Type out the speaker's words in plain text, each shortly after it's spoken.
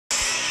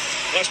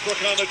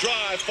Westbrook on the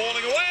drive,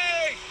 falling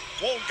away.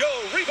 Won't go.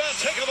 Rebound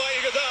taken by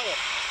Iguodala.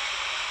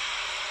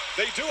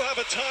 They do have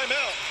a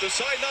timeout.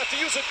 Decide not to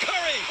use it.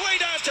 Curry, way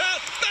downtown.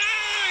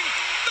 Bang!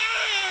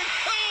 Bang!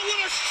 Oh,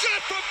 what a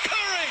shot from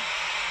Curry!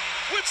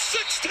 With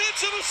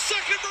 0.6 of a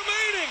second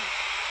remaining.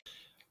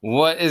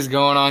 What is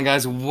going on,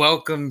 guys?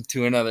 Welcome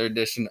to another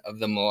edition of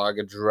the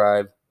Malaga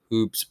Drive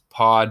Hoops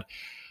Pod.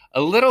 A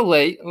little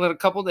late, a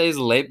couple days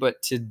late,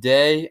 but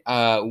today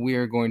we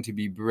are going to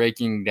be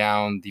breaking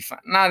down the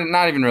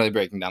not even really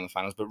breaking down the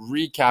finals, but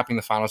recapping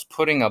the finals,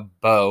 putting a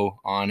bow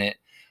on it,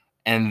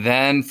 and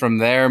then from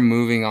there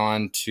moving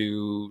on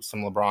to some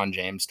LeBron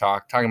James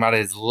talking about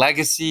his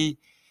legacy.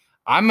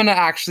 I'm going to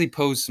actually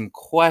pose some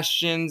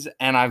questions,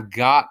 and I've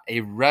got a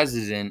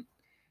resident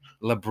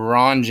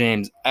LeBron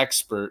James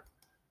expert.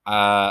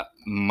 My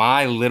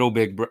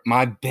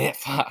big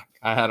fuck.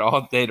 I had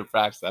all day to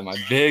practice that. My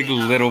big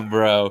little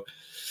bro,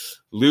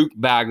 Luke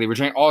Bagley. We're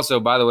trying. Also,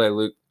 by the way,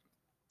 Luke,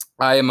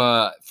 I am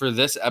for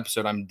this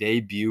episode, I'm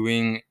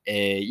debuting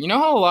you know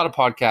how a lot of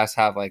podcasts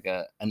have like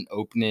an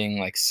opening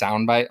like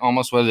soundbite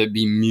almost, whether it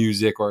be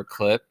music or a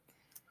clip.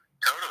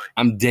 Totally.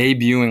 I'm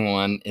debuting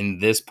one in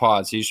this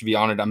pod, so you should be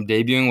honored. I'm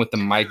debuting with the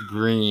Mike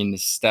Green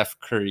Steph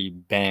Curry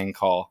bang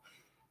call.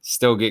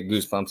 Still get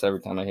goosebumps every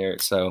time I hear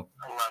it. So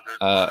I love it.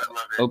 I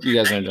love it. hope you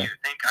guys are enjoying.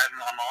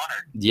 I'm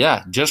honored.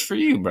 Yeah, just for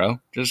you,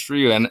 bro. Just for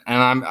you. And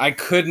I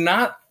could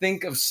not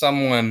think of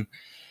someone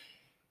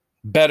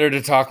better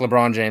to talk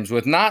LeBron James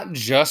with, not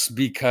just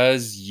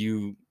because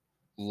you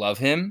love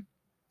him.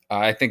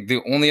 I think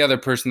the only other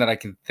person that I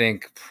can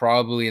think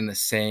probably in the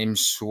same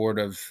sort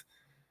of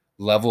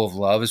level of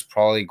love is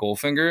probably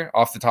Goldfinger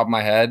off the top of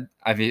my head.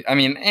 I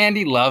mean,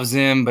 Andy loves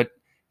him, but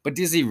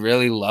does he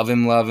really love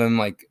him?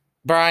 Like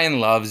Brian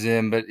loves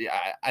him, but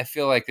I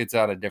feel like it's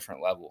at a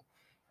different level.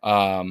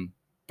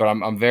 But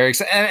I'm very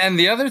excited. And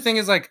the other thing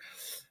is, like,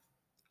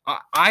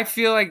 I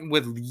feel like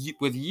with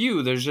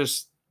you, there's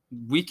just,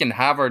 we can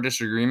have our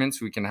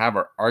disagreements, we can have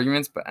our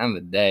arguments, but at the end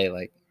of the day,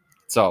 like,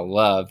 it's all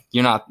love.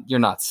 You're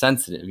not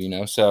sensitive, you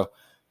know? So,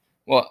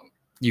 well,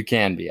 you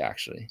can be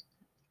actually,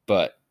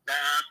 but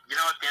you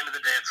know, at the end of the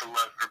day, it's a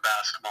love for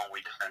basketball, and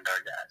we defend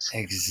our guys.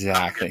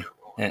 Exactly.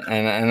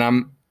 And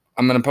I'm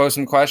going to pose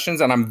some questions,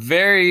 and I'm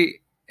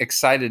very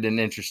excited and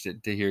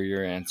interested to hear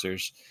your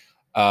answers.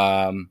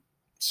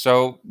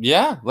 So,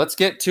 yeah, let's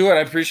get to it.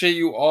 I appreciate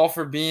you all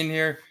for being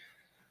here.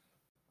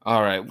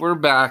 All right, we're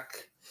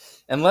back.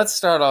 And let's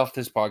start off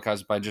this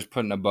podcast by just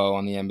putting a bow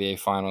on the NBA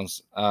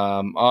Finals.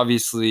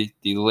 Obviously,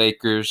 the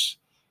Lakers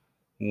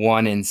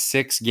won in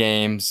 6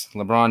 games.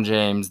 LeBron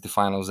James, the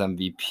Finals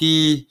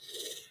MVP.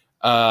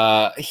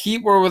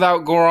 Heat were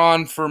without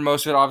Goran for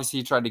most of it. Obviously,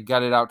 he tried to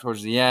gut it out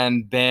towards the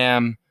end.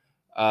 Bam.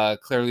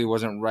 Clearly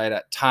wasn't right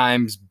at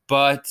times.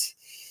 But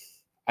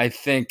I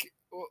think,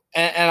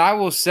 and I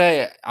will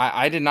say,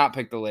 I did not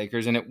pick the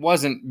Lakers, and it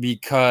wasn't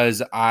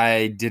because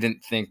I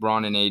didn't think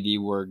Bron and AD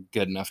were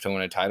good enough to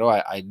win a title.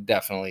 I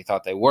definitely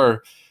thought they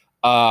were.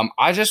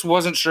 I just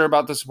wasn't sure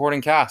about the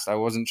supporting cast. I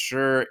wasn't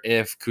sure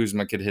if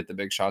Kuzma could hit the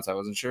big shots. I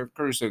wasn't sure if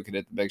Caruso could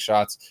hit the big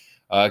shots.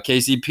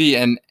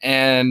 KCP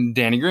and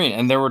Danny Green.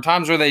 And there were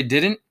times where they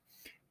didn't.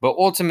 But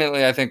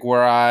ultimately, I think what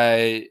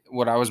I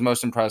was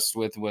most impressed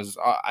with was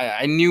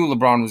I knew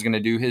LeBron was going to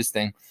do his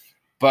thing.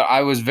 But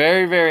I was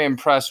very, very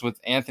impressed with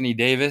Anthony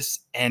Davis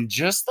and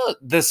just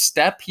the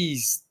step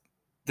he's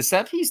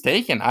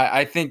taken.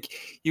 I think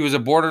he was a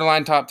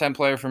borderline top 10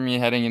 player for me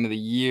heading into the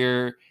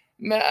year.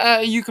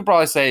 You could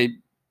probably say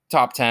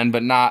top 10,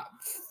 but not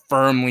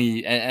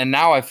firmly. And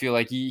now I feel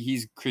like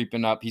he's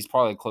creeping up. He's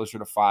probably closer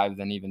to 5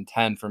 than even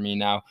 10 for me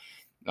now.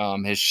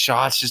 His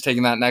shot's just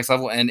taking that next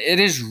level, and it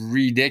is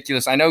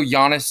ridiculous. I know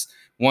Giannis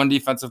won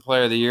Defensive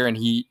Player of the Year, and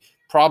he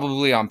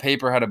probably on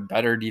paper had a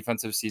better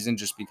defensive season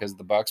just because of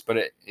the Bucks, but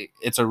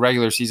it's a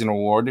regular season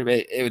award.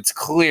 It's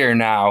clear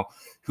now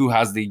who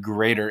has the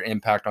greater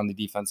impact on the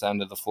defense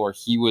end of the floor.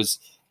 It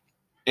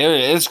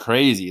is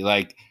crazy.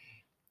 Like,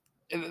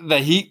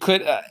 that he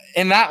could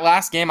in that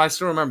last game, I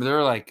still remember there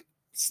were like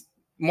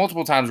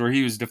multiple times where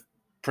he was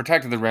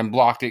protected the rim,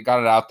 blocked it, got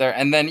it out there,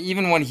 and then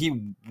even when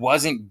he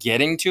wasn't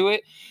getting to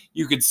it,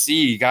 you could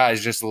see guys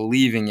just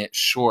leaving it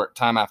short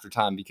time after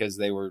time because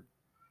they were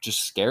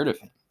just scared of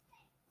him.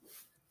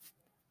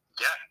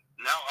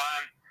 Yeah, no,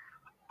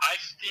 I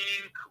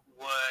think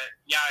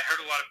I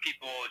heard a lot of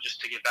people,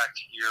 just to get back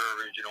to your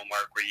original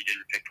mark where you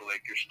didn't pick the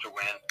Lakers to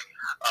win.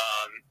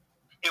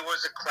 It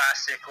was a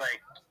classic, like,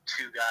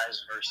 2 guys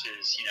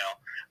versus,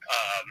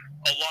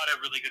 a lot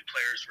of really good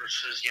players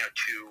versus, 2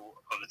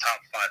 of the top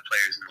 5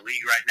 players in the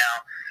league right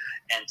now.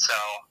 And so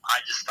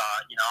I just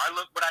thought,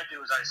 what I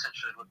do is I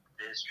essentially look at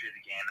the history of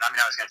the game. And I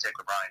mean, I was going to take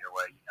LeBron either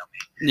way, you know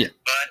me. Yeah.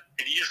 But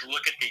if you just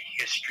look at the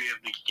history of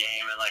the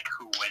game and, like,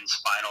 who wins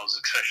finals,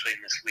 especially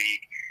in this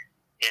league,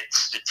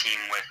 it's the team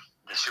with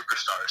the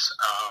superstars.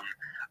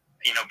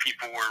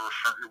 People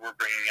were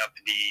bringing up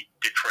the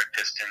Detroit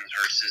Pistons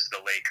versus the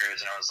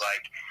Lakers, and I was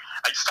like,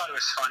 I just thought it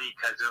was funny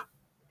because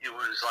it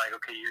was like,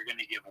 okay, you're going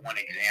to give one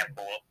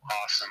example,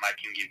 awesome. I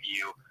can give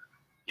you,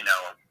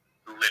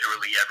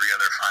 literally every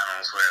other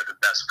finals where the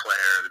best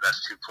player, the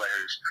best two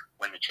players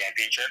win the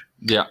championship.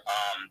 Yeah.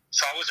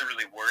 So I wasn't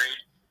really worried.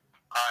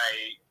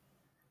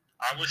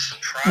 I was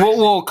surprised.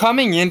 Well,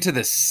 coming into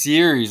the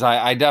series,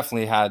 I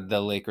definitely had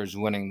the Lakers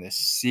winning this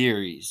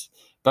series,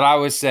 but I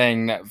was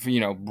saying that,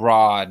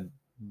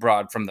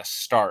 broad from the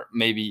start,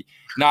 maybe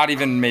not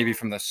even maybe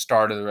from the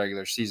start of the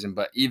regular season,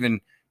 but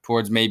even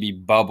towards maybe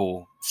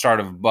start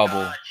of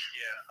bubble. Gotcha.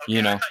 Okay,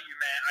 I thought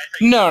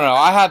you No,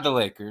 I had the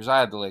Lakers. I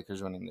had the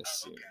Lakers winning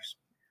this series.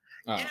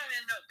 Yeah, man,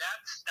 no,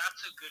 that's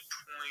a good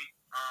point.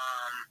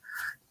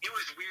 It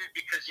was weird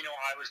because,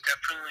 I was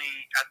definitely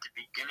at the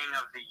beginning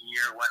of the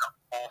year when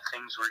all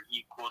things were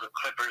equal, the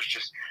Clippers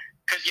just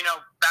 – because,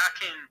 back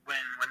in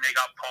when they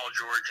got Paul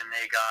George and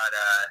they got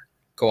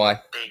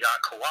Kawhi.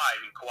 Kawhi. I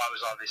mean, Kawhi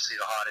was obviously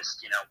the hottest,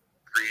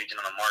 free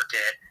agent on the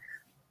market,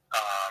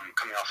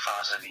 coming off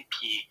Finals MVP.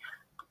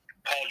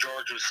 Paul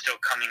George was still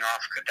coming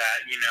off that,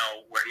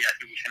 where I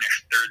think he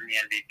finished third in the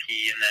MVP,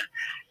 and then –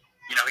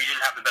 he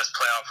didn't have the best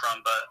playoff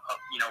run, but,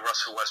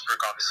 Russell Westbrook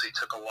obviously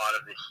took a lot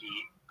of the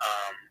heat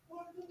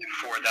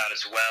for that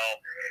as well.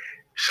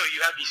 So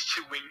you have these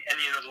two wing, and,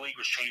 the league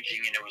was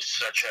changing, and it was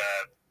such a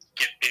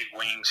get big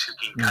wings who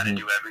can kind of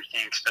do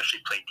everything,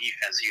 especially play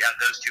defense. So you have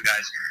those two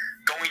guys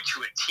going to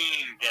a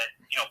team that,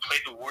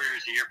 played the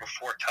Warriors the year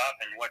before tough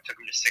and took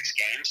them to 6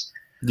 games.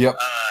 Yep.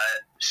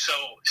 So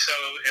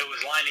it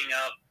was lining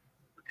up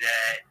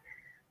that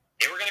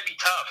they were going to be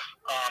tough.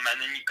 And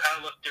then you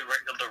kind of looked at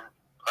the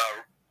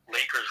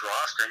Lakers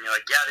roster, and you're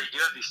like, yeah, they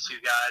do have these two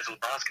guys.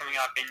 LeBron's coming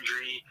off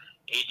injury.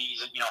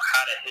 AD's,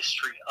 had a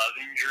history of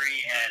injury,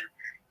 and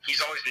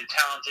he's always been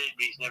talented.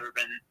 He's never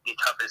been the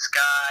toughest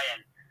guy,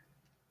 and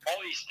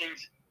all these things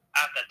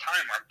at that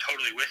time, I'm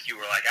totally with you.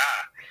 We're like,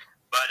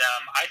 But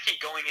I think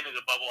going into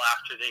the bubble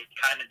after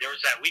there was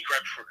that week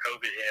right before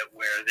COVID hit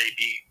where they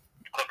beat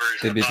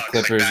Clippers. They beat the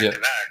Bucks, Clippers, back to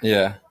back.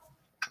 Yeah.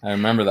 I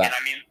remember that. And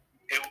I mean,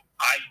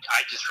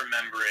 I just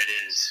remember it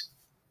as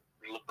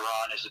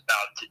LeBron's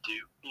about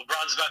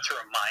to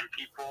remind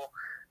people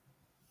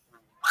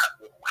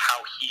how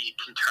he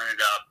can turn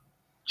it up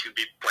to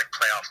be like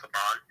playoff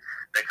LeBron,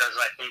 because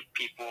I think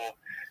people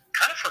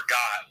kind of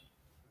forgot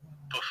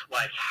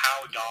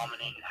how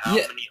dominant and how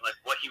many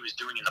what he was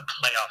doing in the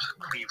playoffs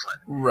in Cleveland.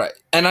 Right.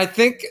 And I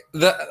think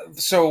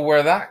so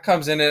where that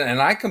comes in,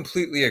 and I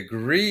completely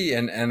agree,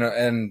 and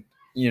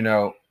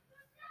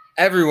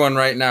everyone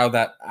right now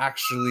that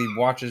actually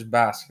watches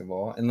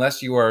basketball,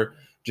 unless you are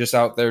just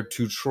out there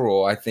to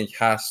troll, I think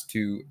has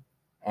to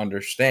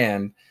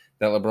understand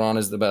that LeBron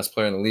is the best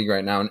player in the league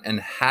right now and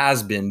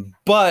has been.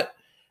 But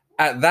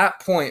at that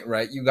point,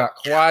 right, you got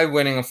Kawhi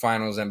winning a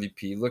Finals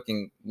MVP,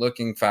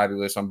 looking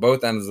fabulous on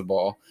both ends of the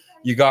ball.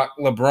 You got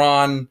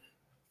LeBron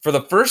for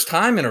the first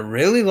time in a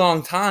really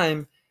long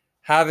time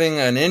having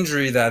an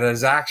injury that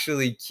is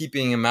actually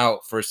keeping him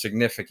out for a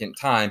significant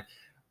time.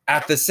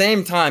 At the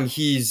same time,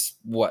 he's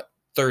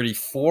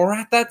 34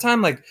 at that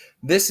time? Like,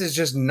 this is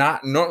just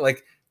not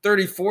like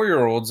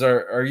 34-year-olds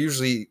are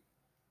usually,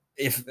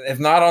 if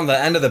not on the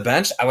end of the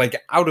bench,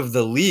 out of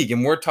the league.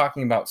 And we're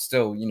talking about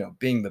still,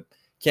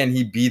 can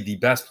he be the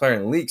best player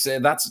in the league? So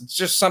that's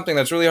just something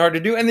that's really hard to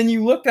do. And then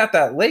you looked at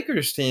that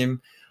Lakers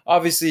team.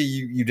 Obviously,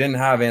 you didn't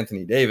have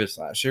Anthony Davis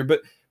last year,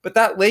 but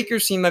that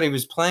Lakers team that he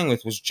was playing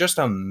with was just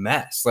a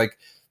mess. Like,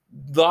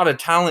 a lot of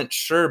talent,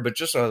 sure, but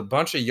just a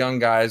bunch of young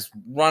guys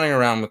running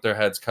around with their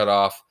heads cut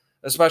off,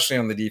 especially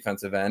on the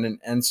defensive end.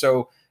 And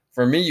so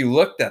for me, you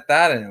looked at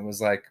that and it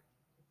was like,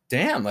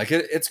 damn, like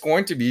it's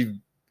going to be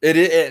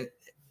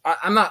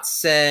I'm not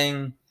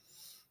saying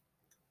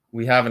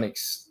we have an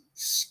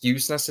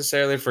excuse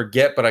necessarily to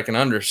forget, but I can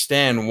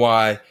understand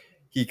why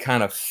he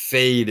kind of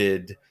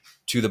faded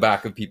to the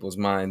back of people's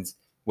minds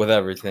with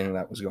everything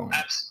that was going on. No,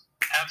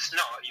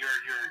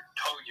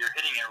 you're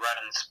hitting it right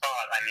on the spot.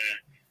 I mean,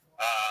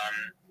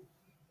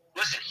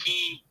 listen,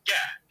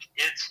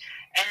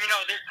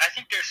 I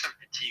think there's some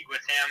fatigue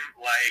with him.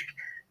 Like,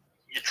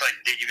 it's like,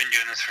 dude, you've been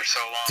doing this for so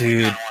long. Dude,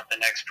 you kind of want the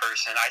next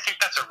person. I think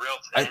that's a real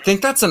thing. I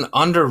think that's an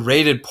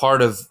underrated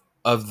part of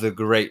the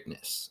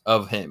greatness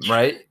of him,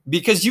 right?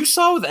 Because you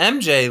saw with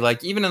MJ,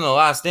 like, even in the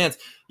Last Dance,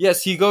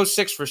 yes, he goes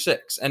 6 for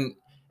 6, and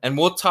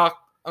we'll talk.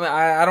 I mean,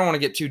 I don't want to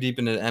get too deep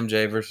into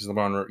MJ versus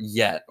LeBron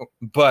yet,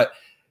 but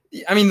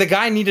I mean, the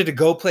guy needed to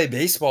go play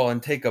baseball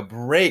and take a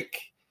break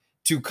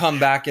to come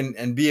back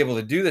and be able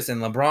to do this.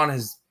 And LeBron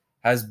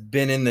has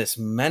been in this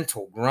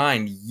mental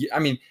grind. I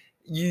mean,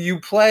 you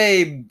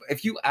play,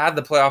 if you add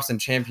the playoffs and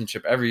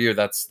championship every year,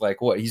 that's like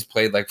he's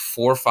played like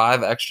 4 or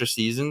 5 extra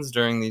seasons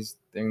during these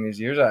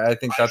years. I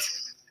think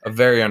that's a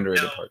very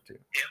underrated part too. It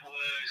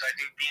was, I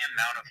think, the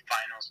amount of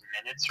finals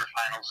minutes or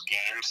finals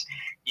games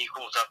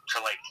equals up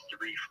to like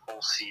 3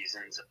 full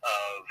seasons of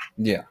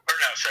playoff.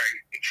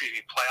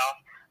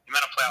 The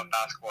amount of playoff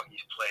basketball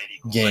he's played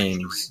equals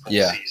games, like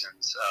 3 full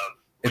seasons of.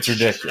 It's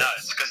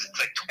ridiculous. Because it's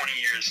like 20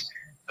 years,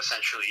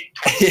 essentially,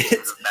 20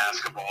 seasons of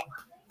basketball.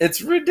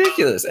 It's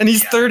ridiculous. And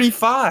he's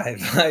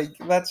 35. Like,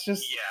 that's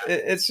just,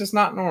 it's just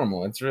not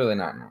normal. It's really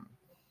not normal.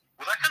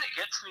 Well, that kind of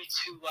gets me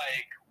to,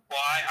 like, Well,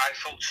 I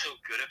felt so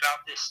good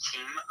about this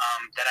team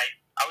that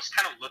I was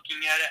kind of looking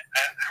at it.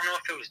 I don't know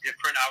if it was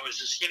different. I was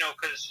just,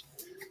 because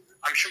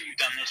I'm sure you've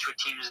done this with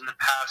teams in the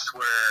past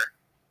where,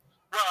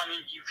 well, I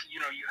mean, you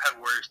had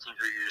Warriors teams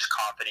where you're just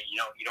confident.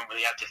 You don't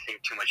really have to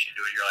think too much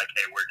into it. You're like,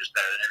 hey, we're just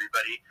better than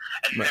everybody.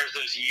 And then there's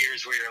those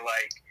years where you're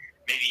like,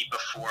 maybe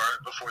before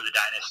the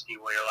dynasty,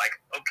 where you're like,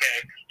 okay,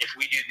 if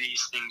we do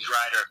these things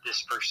right, or if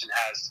this person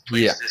has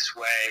plays this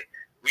way,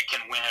 we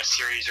can win a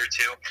series or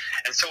two.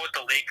 And so with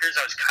the Lakers,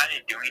 I was kind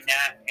of doing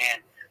that,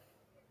 and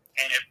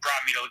it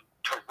brought me to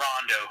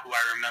Rondo, who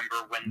I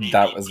remember when they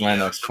that beat was my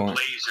next the point.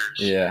 Blazers.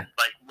 Yeah.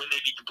 Like when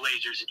they beat the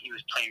Blazers and he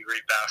was playing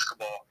great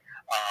basketball.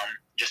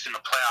 Just in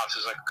the playoffs,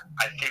 it was like,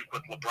 I think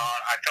with LeBron,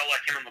 I felt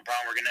like him and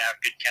LeBron were going to have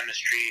good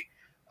chemistry.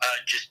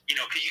 Just,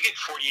 because you get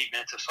 48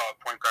 minutes of solid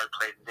point guard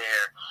play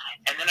there.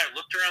 And then I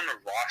looked around the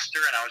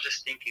roster and I was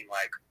just thinking,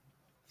 like,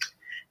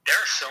 there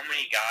are so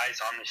many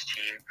guys on this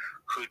team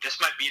who this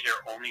might be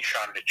their only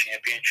shot at a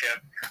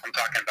championship. I'm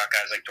talking about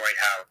guys like Dwight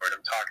Howard.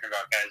 I'm talking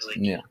about guys like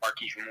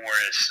Markieff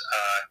Morris.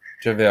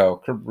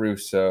 JaVale,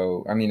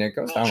 Caruso. I mean, it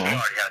goes down. He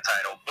already got a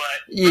title.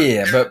 But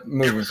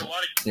there was a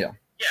lot of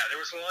there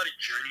was a lot of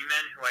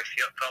journeymen who I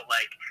felt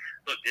like,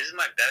 look, this is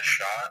my best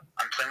shot.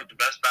 I'm playing with the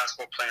best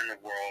basketball player in the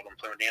world. I'm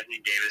playing with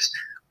Anthony Davis.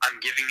 I'm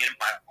giving it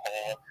my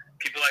all.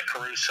 People like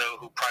Caruso,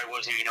 who probably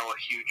wasn't, a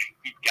huge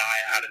guy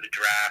out of the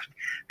draft.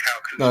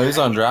 Kyle Kuzma. No, he's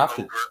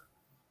undrafted.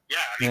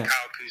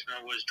 Kyle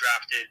Kuzma was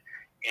drafted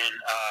in,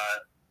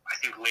 I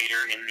think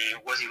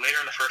was he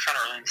later in the first round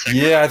or early in the second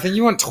round? Yeah, I think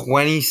he went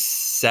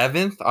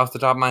 27th off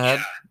the top of my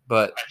head,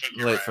 but I think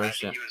late right.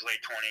 first. I think he was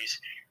late 20s.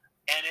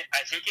 And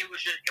I think it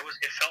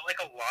felt like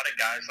a lot of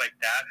guys like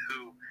that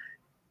who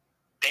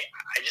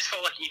I just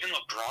felt like even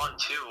LeBron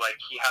too, like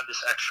he had this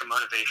extra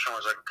motivation. I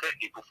was like, okay,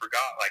 people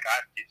forgot. Like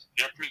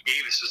Anthony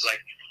Davis was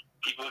like,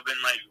 people have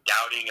been like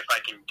doubting if I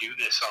can do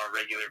this on a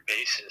regular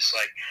basis.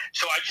 Like,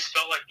 so I just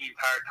felt like the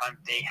entire time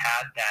they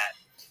had that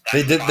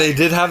they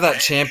did have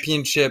that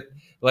championship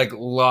like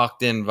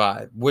locked in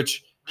vibe,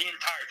 which the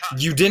entire time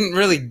you didn't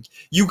really.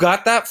 You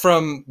got that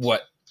from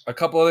what? A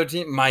couple other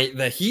teams,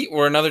 the Heat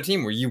or another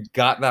team where you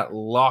got that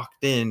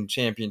locked in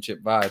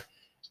championship vibe.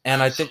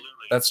 And Absolutely. I think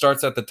that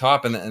starts at the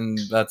top and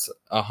that's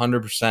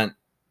 100%.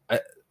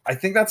 I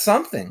think that's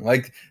something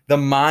like the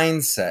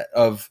mindset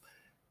of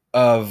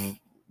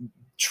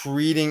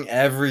treating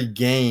every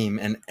game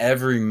and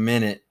every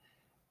minute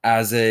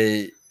as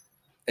a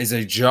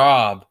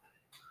job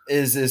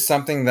is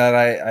something that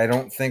I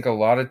don't think a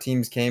lot of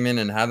teams came in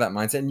and had that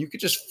mindset. And you could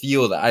just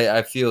feel that.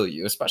 I feel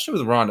you, especially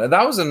with Rondo.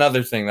 That was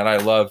another thing that I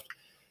loved.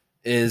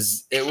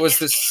 Isn't his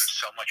game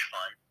so much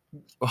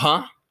fun?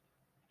 Huh?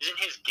 Isn't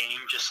his game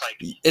just like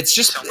it's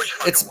just so much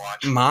fun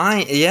to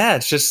watch?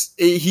 It's just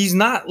he's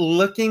not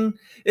looking.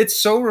 It's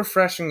so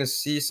refreshing to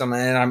see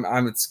someone, and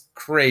I'm it's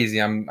crazy.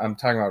 I'm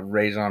talking about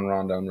Rajon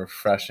Rondo and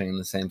refreshing in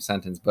the same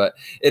sentence, but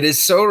it is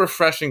so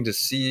refreshing to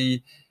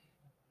see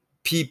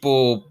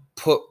people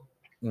put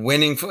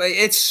winning.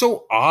 It's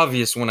so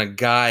obvious when a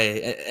guy,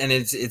 and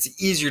it's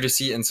easier to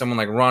see it in someone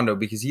like Rondo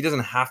because he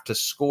doesn't have to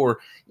score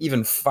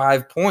even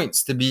 5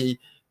 points to be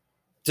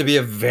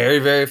a very,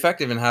 very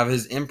effective and have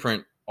his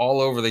imprint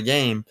all over the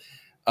game.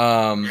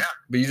 But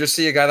you just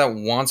see a guy that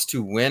wants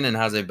to win and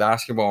has a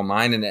basketball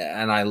mind,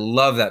 and I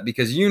love that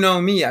because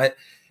me,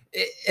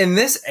 in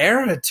this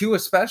era too,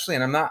 especially,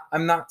 and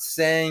I'm not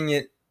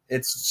saying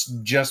it's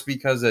just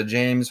because of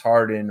James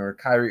Harden or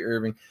Kyrie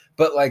Irving,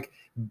 but like.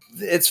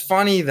 It's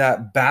funny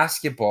that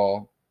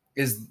basketball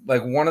is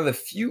like one of the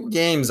few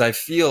games I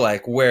feel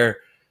like where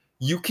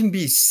you can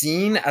be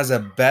seen as a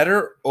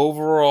better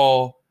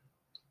overall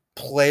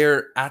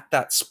player at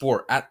that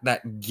sport, at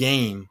that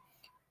game,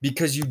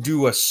 because you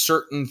do a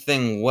certain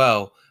thing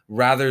well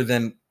rather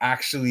than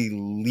actually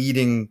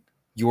leading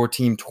your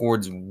team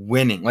towards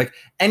winning. Like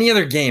any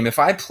other game, if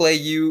I play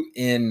you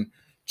in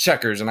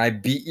checkers and I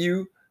beat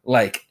you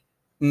like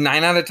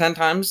 9 out of 10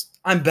 times,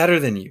 I'm better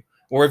than you.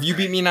 Or if you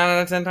beat me 9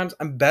 out of 10 times,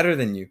 I'm better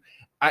than you.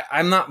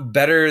 I'm not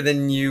better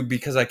than you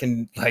because I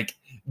can like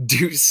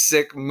do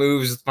sick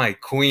moves with my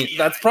queen. Yeah,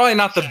 that's probably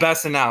not the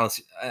best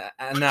analogy. I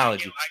get what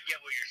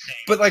you're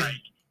saying. But like,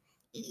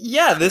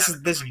 yeah, this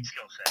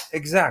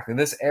exactly.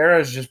 This era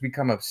has just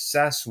become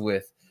obsessed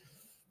with,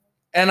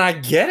 and I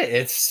get it.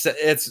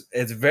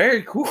 It's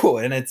very cool,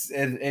 and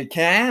it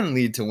can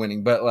lead to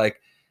winning. But like,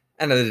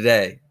 end of the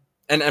day,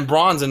 and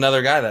Braun's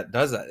another guy that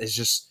does that. It's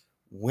just.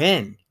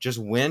 Win,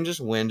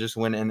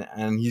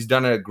 and he's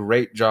done a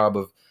great job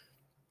of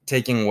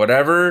taking what he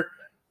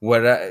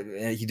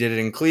did it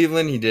in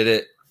Cleveland, he did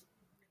it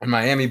in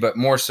Miami, but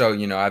more so,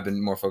 I've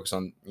been more focused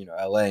on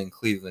LA and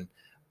Cleveland.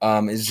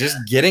 Is just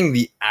getting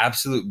the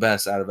absolute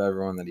best out of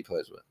everyone that he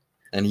plays with,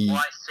 and he. Well,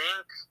 I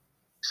think.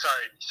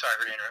 Sorry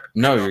for interrupting.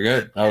 No, you're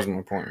good. That was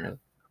my point, really.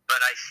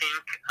 But I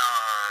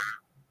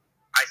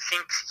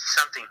think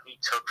something he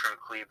took from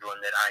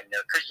Cleveland that I know,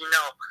 because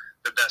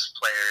the best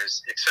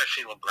players,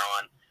 especially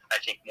LeBron, I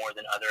think more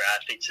than other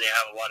athletes, they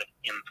have a lot of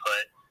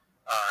input,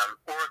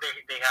 or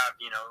they have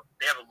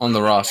they have a on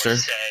the roster.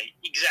 Say.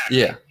 Exactly.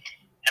 Yeah.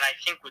 And I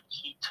think what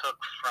he took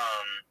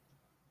from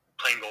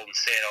playing Golden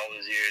State all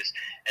those years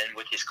and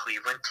with his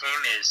Cleveland team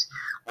is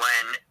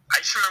when I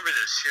just remember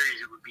those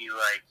series, it would be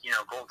like,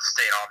 Golden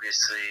State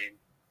obviously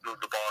moved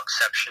the ball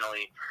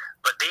exceptionally,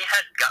 but they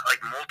had got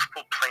like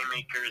multiple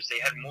playmakers. They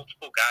had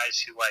multiple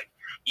guys who like,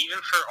 even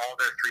for all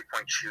their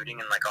 3-point shooting,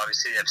 and like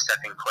obviously they have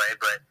Steph and Clay,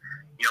 but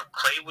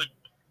Clay would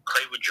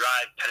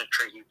drive,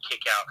 penetrate, he'd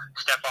kick out.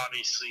 Steph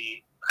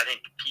obviously, I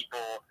think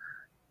people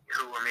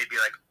who were maybe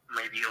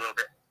a little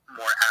bit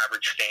more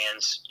average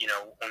fans,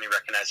 only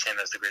recognize him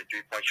as the great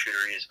 3-point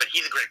shooter he is. But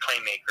he's a great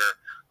playmaker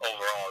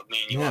overall.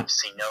 Me and you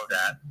obviously know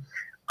that.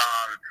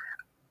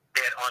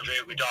 They had Andre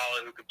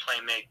Iguodala who could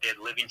play make. They had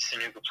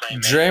Livingston who could play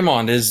make.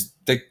 Draymond is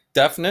the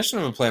definition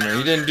of a playmaker.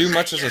 He didn't do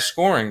much as a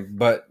scoring,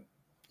 but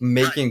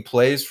making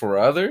plays for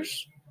others.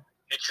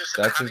 It's just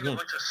that's having a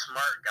bunch of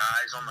smart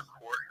guys on the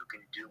court who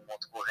can do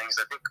multiple things.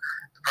 I think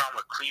the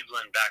problem with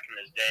Cleveland back in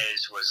those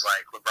days was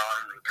like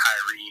LeBron and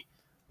Kyrie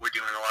were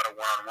doing a lot of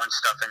one-on-one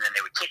stuff, and then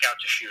they would kick out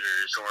to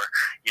shooters, or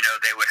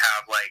they would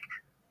have like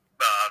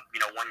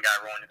one guy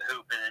rolling to the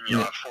hoop, and then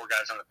have 4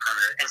 guys on the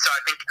perimeter. And so I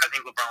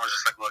think LeBron was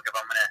just like, look, if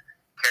I'm gonna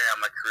carry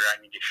on my career,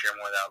 I need to share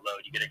more of that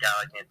load. You get a guy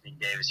like Anthony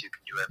Davis who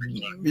can do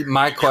everything.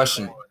 My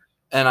question,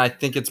 and I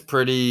think it's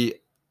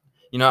pretty.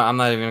 I'm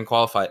not even gonna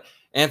qualify it.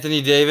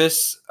 Anthony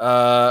Davis.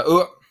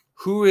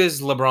 Who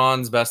is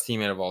LeBron's best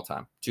teammate of all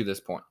time to this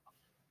point?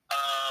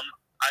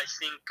 I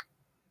think.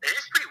 It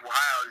is pretty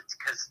wild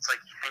because it's like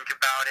you think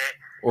about it.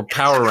 Or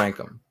power rank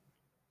them.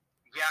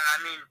 Yeah,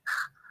 I mean.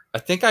 I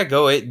think I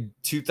go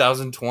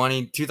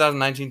 2019,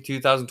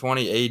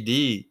 2020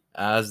 AD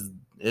as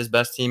his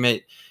best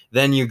teammate.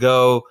 Then you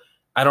go,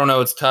 I don't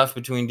know, it's tough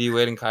between D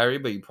Wade and Kyrie,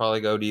 but you probably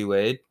go D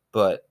Wade.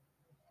 But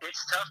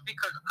it's tough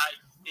because I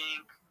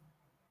think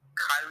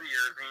Kyrie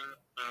Irving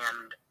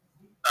and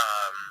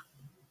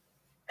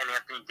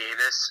Anthony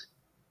Davis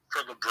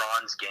for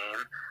LeBron's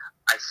game,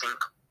 I think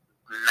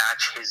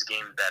match his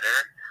game better.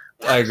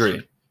 I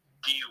agree.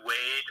 D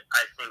Wade,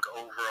 I think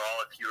overall,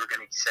 if you were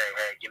going to say,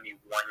 hey, give me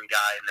one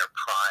guy in their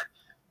prime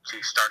to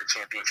start a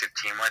championship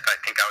team with, I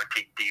think I would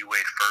take D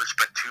Wade first.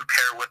 But to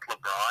pair with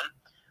LeBron,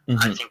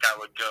 I think I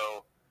would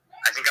go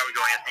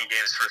Anthony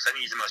Davis first. I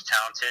think he's the most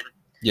talented.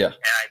 Yeah.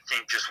 And I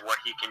think just what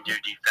he can do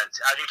defense.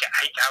 I think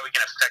how he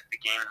can affect the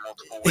game in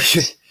multiple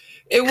ways.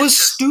 It was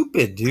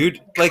stupid,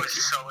 dude. Like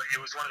it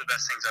was one of the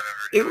best things I've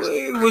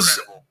ever heard.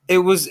 It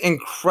was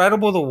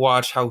incredible to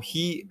watch how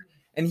he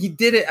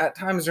did it at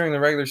times during the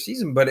regular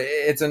season, but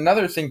it's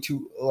another thing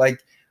to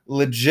like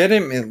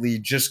legitimately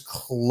just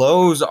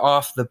close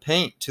off the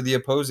paint to the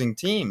opposing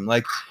team.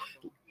 Like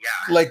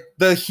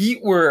the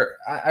Heat were,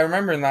 I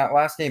remember in that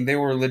last game, they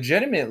were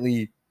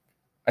legitimately,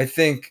 I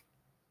think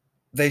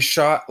they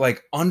shot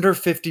like under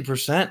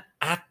 50%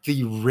 at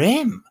the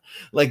rim.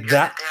 Like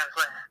that.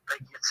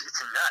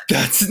 It's nuts.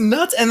 That's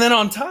nuts. And then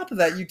on top of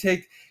that, you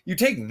take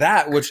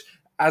that, which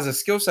as a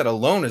skill set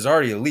alone is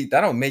already elite.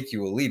 That don't make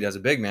you elite as a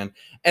big man.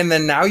 And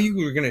then now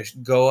you're going to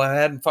go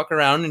ahead and fuck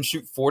around and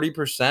shoot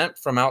 40%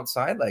 from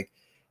outside. Like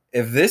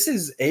if this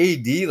is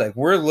AD, like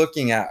we're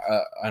looking at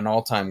an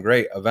all-time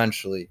great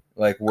eventually.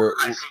 Like we're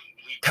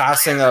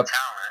passing up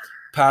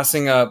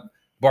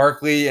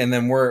Barkley, and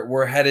then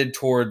we're headed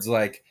towards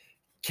like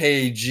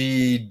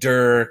KG,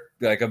 Dirk,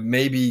 like a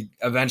maybe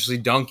eventually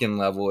Duncan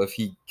level if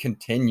he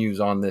continues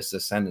on this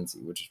ascendancy,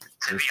 which is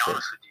to be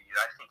honest with you,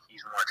 I think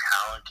he's more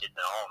talented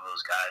than all of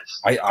those guys.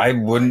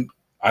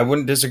 I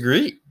wouldn't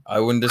disagree. I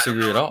wouldn't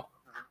disagree at all.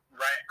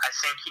 Right. I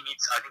think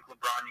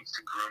LeBron needs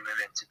to groom him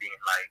into being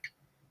like,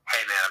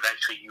 hey man,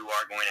 eventually you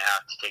are going to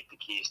have to take the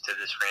keys to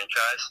this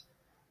franchise.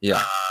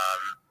 Yeah.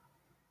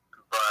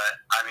 But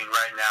I mean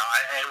right now,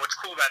 and what's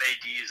cool about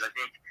AD is I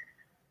think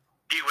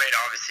D Wade,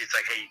 obviously, it's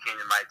like, hey, you came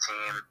to my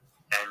team,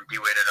 and D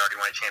Wade had already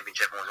won a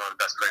championship and was one of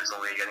the best players in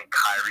the league. I think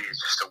Kyrie is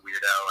just a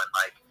weirdo and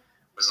like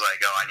was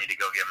like, oh, I need to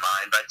go get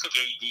mine. But I think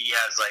AD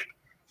has like,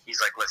 he's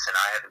like, listen,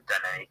 I haven't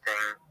done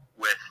anything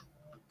with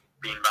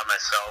being by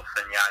myself,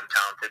 and yeah, I'm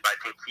talented, but I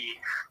think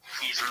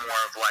he's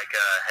more of like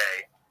a,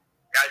 hey,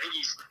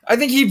 I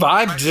think he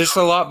vibed just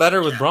a lot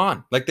better with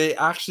Bron. Like they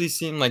actually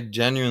seem like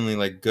genuinely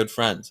like good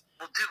friends.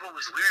 Well, dude, what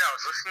was weird? I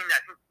was listening.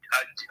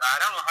 I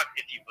don't know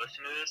if you've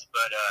listened to this,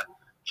 but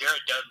Jared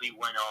Dudley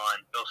went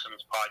on Bill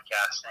Simmons'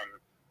 podcast and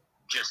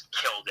just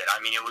killed it. I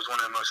mean, it was one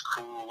of the most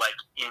cool, like,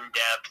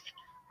 in-depth,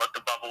 what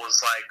the bubble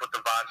was like, what the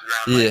vibes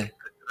around. Yeah.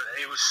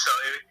 Like, it was so.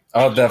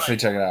 I'll definitely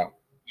check it out.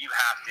 You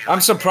have to.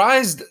 I'm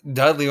surprised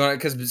Dudley won it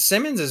because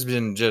Simmons has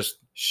been just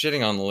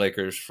shitting on the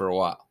Lakers for a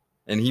while,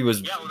 and he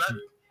was. Yeah, well,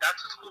 that's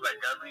what's cool about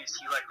Dudley is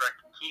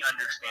he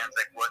understands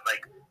like what like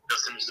Bill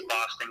Simmons is a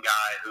Boston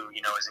guy who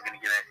isn't going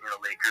to give anything to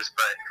the Lakers,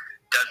 but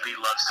Dudley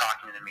loves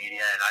talking to the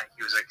media, and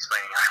he was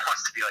explaining how he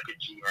wants to be like a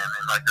GM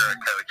and like or a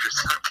coach or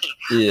something.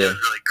 Yeah, it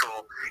was really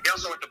cool. He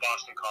also went to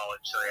Boston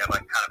College, so they have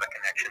like kind of a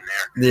connection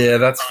there. Yeah,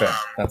 that's fair.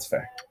 That's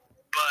fair.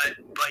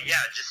 But yeah,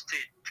 just to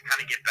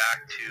kind of get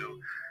back to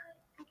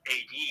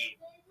AD,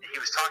 he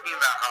was talking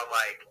about how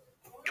like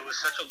it was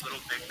such a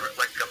big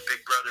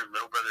brother,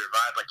 little brother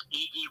vibe. Like,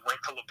 AD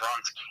went to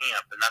LeBron's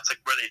camp, and that's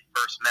like where they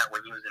first met when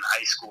he was in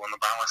high school, and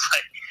LeBron was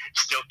like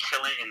still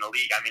killing it in the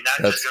league. I mean,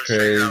 that That's just goes to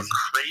show you how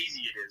crazy.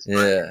 crazy it is.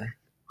 Yeah.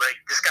 But, like,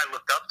 this guy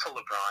looked up to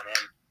LeBron,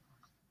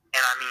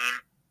 and I mean,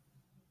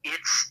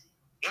 it's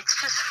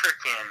just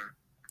freaking.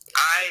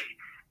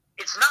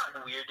 It's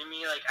not weird to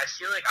me. Like, I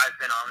feel like I've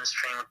been on this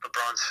train with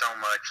LeBron so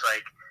much.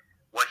 Like,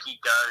 what he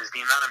does,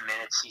 the amount of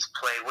minutes he's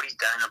played, what he's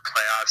done in the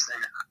playoffs,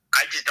 and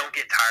I just don't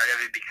get tired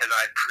of it because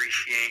I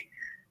appreciate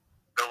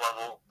the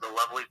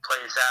level he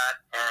plays at,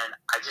 and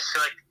I just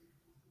feel like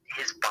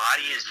his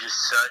body is just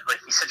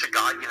he's such a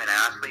God-given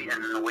athlete,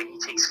 and the way he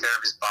takes care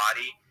of his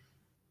body,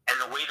 and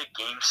the way the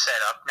game's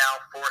set up now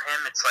for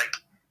him, it's like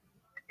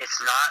it's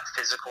not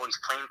physical. He's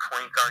playing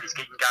point guard. He's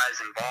getting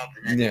guys involved,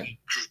 and then he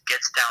just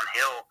gets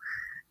downhill.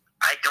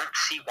 I don't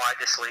see why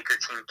this Laker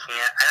team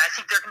can't. And I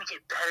think they're going to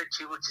get better,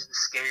 too, which is the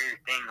scary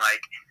thing. Like,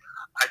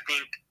 I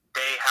think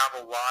they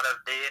have a lot of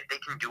 –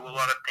 they can do a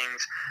lot of things.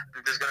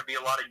 There's going to be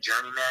a lot of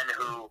journeymen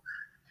who,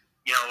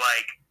 you know,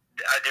 like,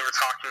 they were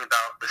talking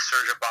about the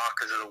Serge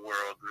Ibaka's of the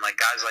world and,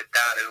 like, guys like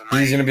that who might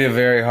 – He's going to be a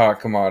very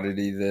hot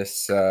commodity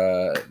this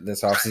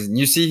offseason.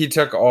 You see he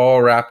took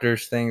all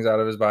Raptors things out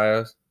of his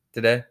bios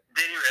today?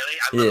 Did he really?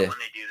 I love when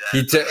they do that.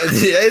 He took.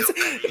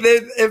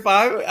 If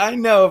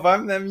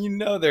I'm them, you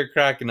know they're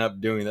cracking up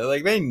doing that.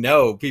 Like, they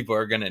know people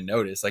are gonna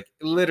notice. Like,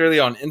 literally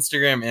on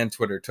Instagram and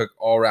Twitter, took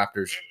all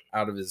Raptors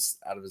out of his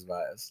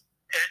bios.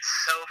 It's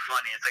so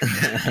funny. It's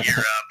like gear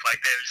up.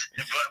 Like,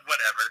 there's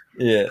whatever.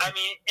 Yeah. I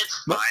mean,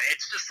 it's fine.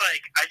 It's just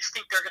like I just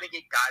think they're gonna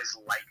get guys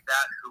like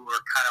that who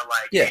are kind of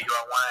like, hey, do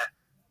I want to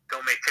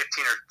go make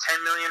 15 or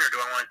 10 million, or do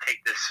I want to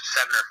take this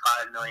 7 or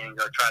 5 million and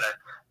go try to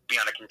be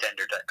on a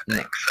contender type of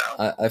thing?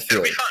 So I feel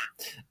it'll be you. fun.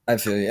 I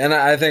feel you. And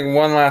I think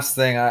one last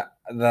thing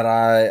that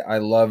I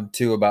love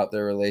too about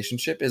their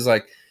relationship is,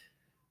 like,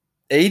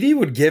 AD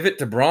would give it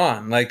to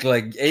Bron, like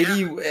AD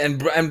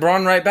and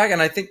Bron right back.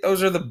 And I think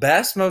those are the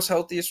best, most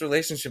healthiest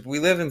relationship. We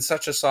live in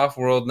such a soft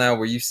world now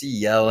where you see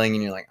yelling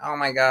and you're like, oh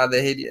my God,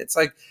 they hate you. It's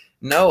like,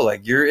 no,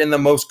 like, you're in the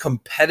most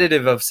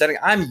competitive of setting.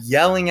 I'm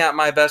yelling at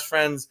my best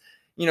friends,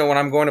 you know, when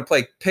I'm going to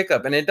play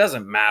pickup, and it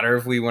doesn't matter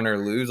if we win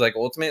or lose. Like,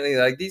 ultimately,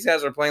 like, these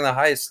guys are playing the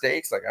highest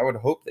stakes. Like, I would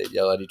hope they'd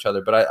yell at each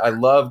other, but I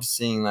loved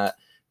seeing that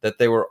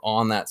they were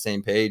on that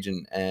same page.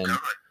 And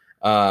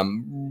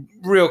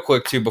real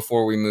quick too,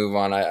 before we move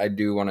on, I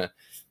do want to,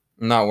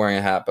 I'm not wearing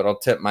a hat, but I'll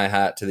tip my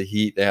hat to the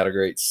Heat. They had a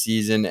great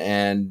season,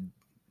 and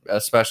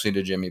especially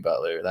to Jimmy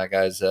Butler. That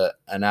guy's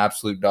an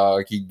absolute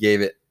dog. He gave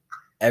it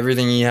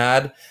everything he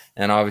had,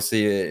 and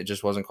obviously it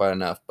just wasn't quite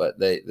enough, but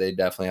they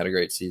definitely had a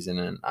great season,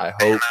 and I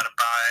hope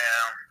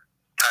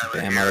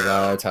Bam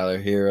Adebayo, Tyler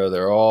Hero,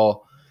 they're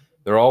all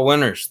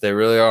winners. They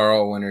really are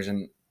all winners,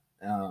 and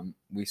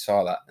we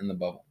saw that in the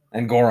bubble.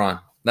 And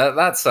Goran,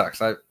 that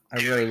sucks. I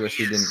really wish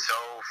he didn't. So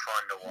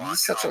fun to watch.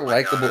 He's such a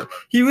likable.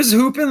 He was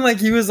hooping like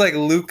he was like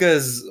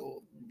Luka's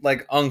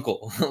like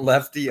uncle,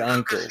 lefty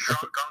uncle.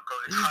 Drunk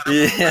uncle.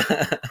 Yeah,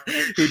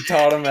 who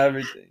taught him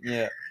everything.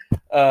 Yeah.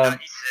 He's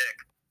sick.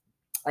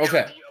 Okay. Wait,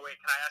 can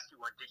I ask you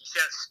one? Did you see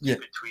that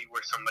stupid tweet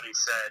where somebody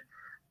said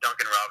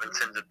Duncan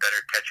Robinson's a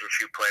better catch and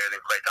shoot player than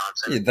Klay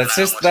Thompson?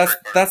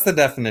 Yeah, that's the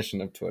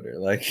definition of Twitter.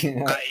 Like,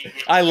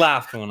 I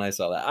laughed when I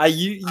saw that.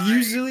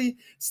 Usually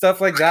stuff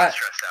like that.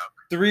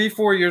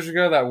 3-4 years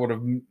ago, that would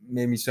have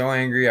made me so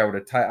angry.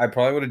 I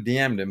probably would have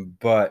DM'd him,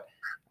 but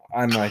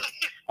I'm like,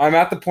 I'm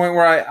at the point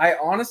where I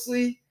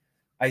honestly,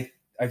 I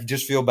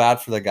just feel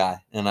bad for the guy,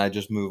 and I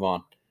just move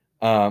on.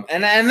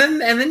 And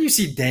then you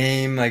see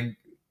Dame like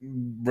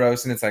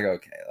roast, and it's like,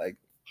 okay, like,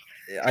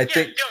 I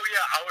think.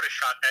 I would have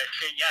shot that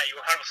shit. Yeah, you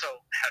also.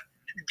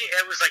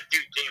 It was like,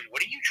 dude, Dame,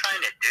 what are you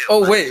trying to do?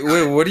 Oh wait,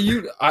 what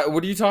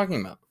are you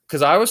talking about?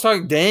 Because I was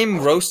talking. Dame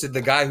roasted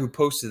the guy who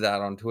posted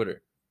that on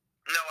Twitter.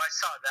 No, I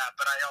saw that,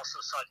 but I also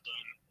saw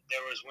Dame.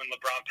 There was when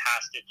LeBron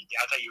passed it.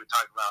 I thought you were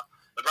talking about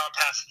LeBron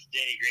passed it to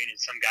Danny Green, and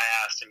some guy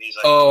asked him. He's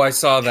like, "Oh, I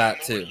saw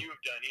that too." What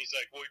you've done? He's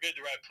like, "Well, you made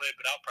the right play,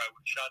 but I probably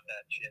would have shot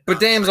that shit." But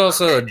Dame's like,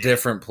 also a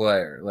different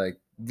player.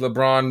 Like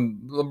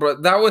LeBron,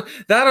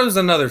 that was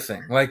another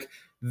thing. Like,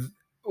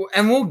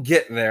 and we'll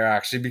get there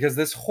actually, because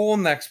this whole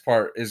next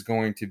part is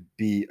going to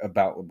be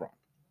about LeBron,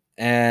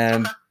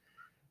 and.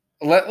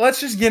 Let's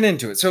just get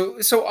into it.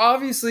 So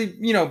obviously,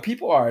 you know,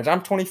 people are.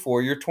 I'm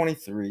 24. You're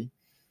 23.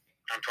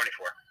 I'm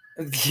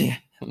 24. Yeah,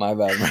 my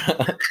bad,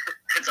 bro.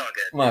 It's all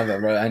good. My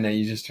bad, bro. I know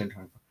you just turned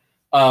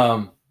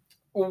 24.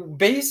 Well,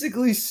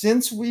 basically,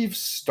 since we've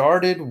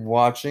started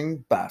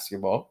watching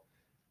basketball,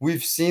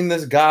 we've seen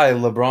this guy,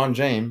 LeBron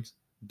James,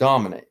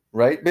 dominate.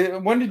 Right?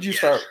 When did you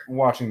start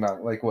watching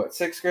that? Like what?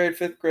 6th grade,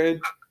 5th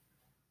grade?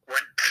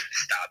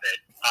 Stop it.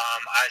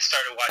 I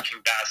started watching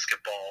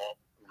basketball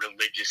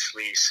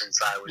religiously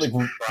since I was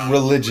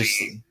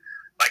religiously.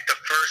 Like the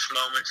first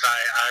moments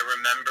I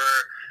remember,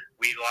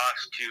 we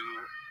lost to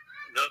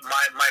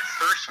my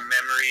first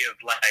memory of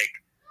like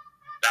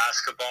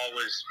basketball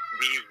was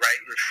me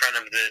right in front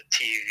of the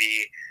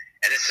TV,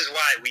 and this is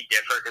why we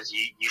differ, because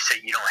you say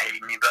you don't hate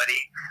anybody.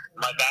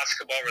 My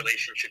basketball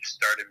relationship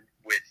started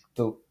with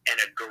an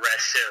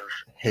aggressive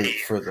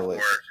hate for the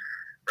Lakers.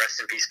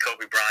 Rest in peace,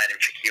 Kobe Bryant and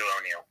Shaquille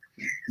O'Neal.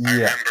 Yeah.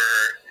 I remember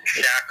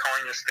Shaq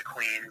calling us the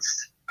Queens.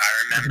 I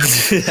remember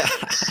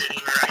sitting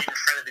right in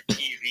front of the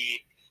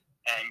TV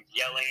and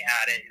yelling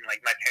at it, and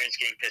like my parents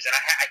getting pissed. And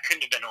I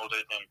couldn't have been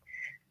older than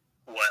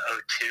 02.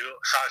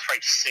 So I was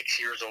probably 6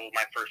 years old.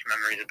 My first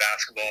memories of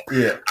basketball.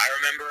 Yeah. I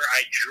remember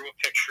I drew a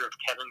picture of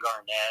Kevin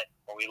Garnett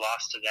when we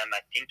lost to them.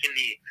 I think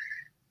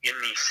in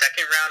the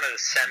second round of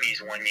the semis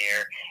one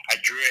year, I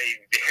drew a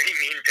very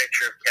mean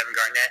picture of Kevin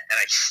Garnett, and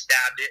I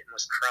stabbed it and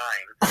was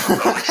crying.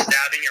 I was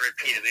stabbing it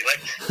repeatedly.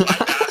 Like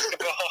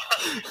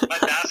my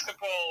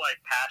basketball like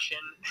passion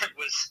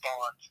was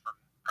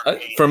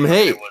spawned from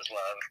hate. It was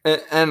love.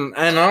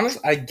 And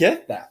honestly, I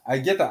get that.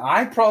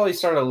 I probably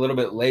started a little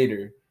bit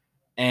later,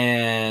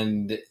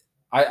 and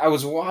I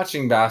was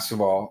watching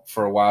basketball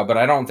for a while, but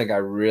I don't think I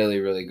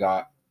really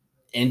got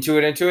into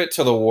it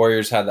till the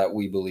Warriors had that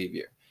We Believe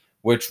year,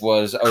 which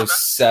was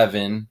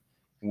 07,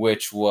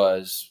 which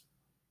was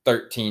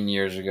 13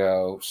 years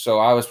ago. So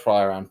I was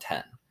probably around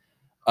 10.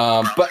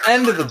 But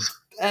end of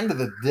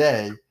the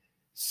day,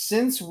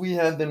 since we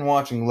have been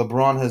watching,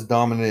 LeBron has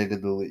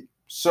dominated the league.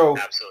 So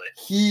absolutely,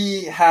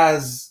 he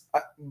has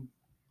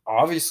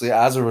obviously,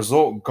 as a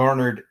result,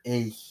 garnered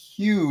a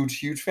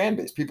huge fan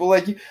base. People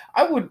like you.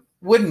 I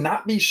would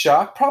not be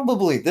shocked.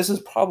 This is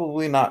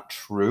probably not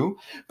true,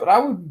 but I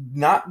would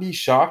not be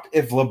shocked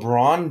if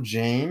LeBron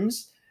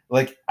James,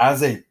 like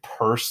as a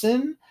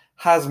person,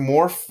 has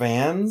more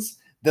fans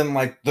than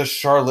like the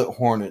Charlotte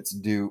Hornets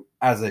do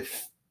as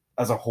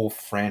a whole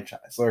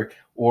franchise,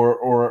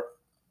 or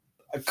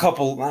a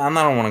couple. I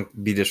don't want to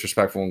be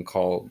disrespectful and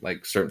call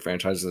like certain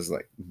franchises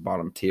like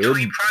bottom tier. He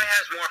probably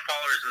has more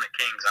followers than the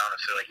Kings,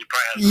 honestly. Like he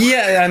probably has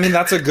more. Yeah, I mean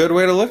that's a good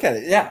way to look at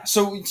it. Yeah,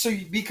 so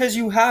because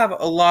you have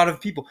a lot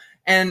of people,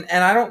 and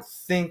I don't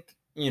think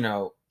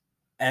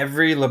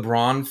every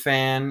LeBron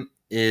fan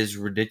is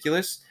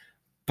ridiculous,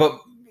 but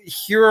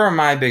here are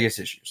my biggest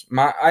issues.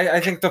 I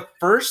think the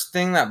first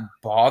thing that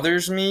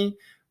bothers me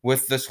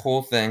with this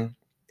whole thing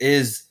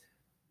is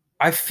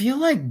I feel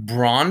like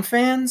Bron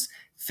fans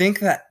think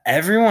that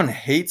everyone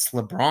hates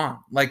LeBron,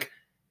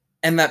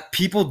 and that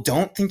people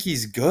don't think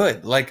he's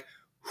good. Like,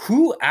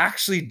 who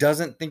actually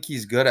doesn't think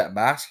he's good at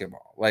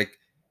basketball? I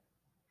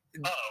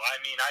mean,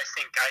 I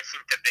think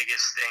the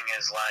biggest thing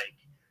is like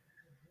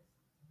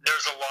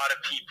there's a lot of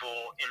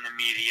people in the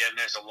media, and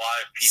there's a lot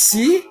of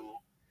people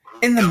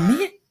who in the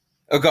media.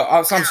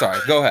 I'm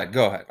sorry. Go ahead.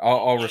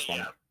 I'll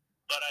respond. Yeah.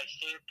 But I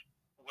think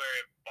where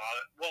it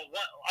bothers. Well,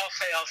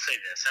 I'll say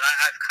this, and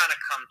I've kind of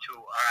come to.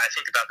 I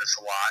think about this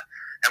a lot.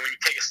 And when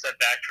you take a step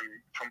back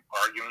from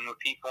arguing with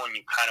people, and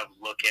you kind of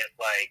look at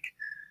like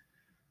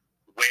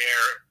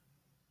where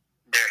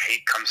their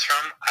hate comes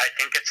from, I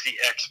think it's the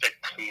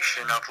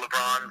expectation of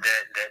LeBron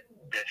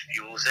that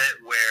fuels it.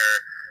 Where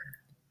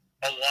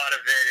a lot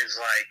of it is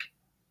like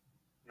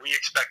we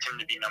expect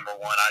him to be number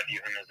one. I view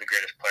him as the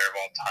greatest player of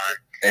all time.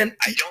 And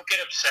I don't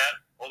get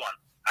upset. Hold on.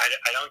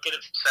 I don't get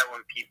upset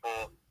when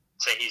people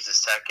say he's the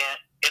second.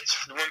 It's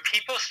when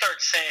people start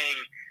saying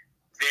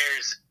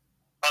there's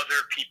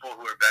other people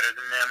who are better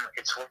than them.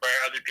 It's where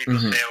other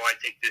people say, "Oh, I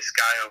take this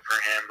guy over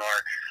him," or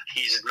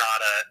he's not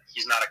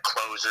a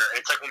closer.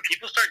 It's like when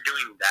people start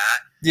doing that,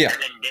 and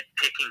then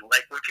nitpicking.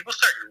 Like when people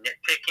start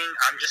nitpicking,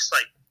 I'm just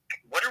like,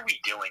 "What are we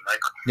doing?" Like,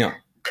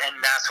 and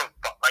that's what.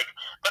 Like,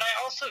 but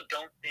I also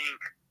don't think.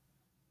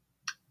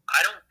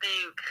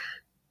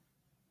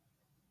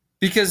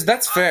 Because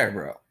that's fair,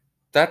 bro.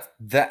 That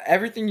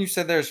everything you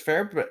said there is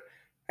fair, but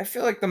I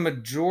feel like the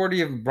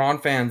majority of Bron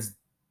fans.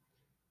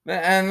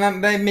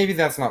 And maybe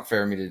that's not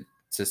fair of me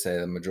to say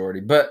the majority.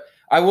 But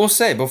I will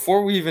say,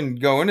 before we even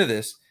go into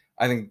this,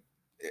 I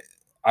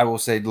will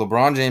say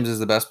LeBron James is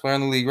the best player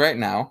in the league right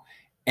now.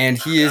 And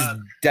he is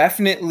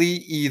definitely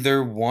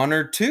either one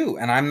or two.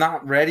 And I'm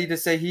not ready to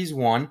say he's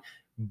one.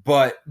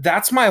 But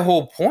that's my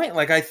whole point.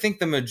 Like, I think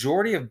the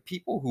majority of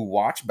people who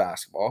watch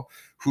basketball,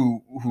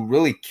 who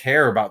really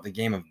care about the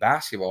game of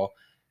basketball,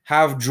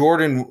 have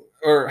Jordan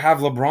or have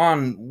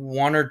LeBron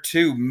one or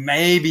two,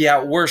 maybe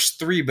at worst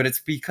three, but it's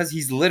because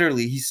he's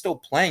still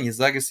playing. His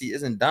legacy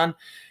isn't done.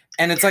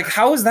 And it's like,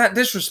 how is that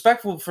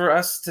disrespectful for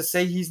us to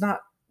say he's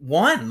not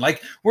one?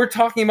 Like, we're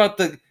talking about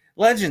the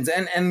legends,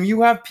 and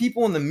you have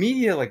people in the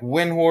media like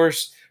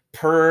Windhorst,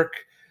 Perk,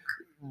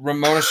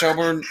 Ramona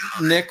Shelburne,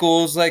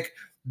 Nichols, like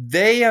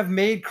they have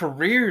made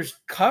careers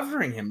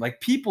covering him.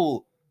 Like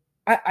people,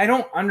 I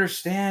don't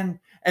understand,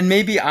 and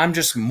maybe I'm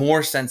just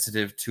more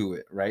sensitive to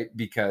it, right?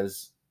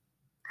 Because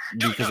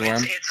it's like and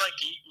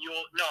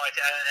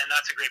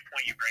that's a great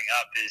point you bring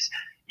up. Is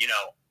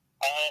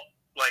all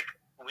like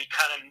we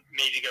kind of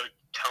maybe go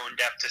tone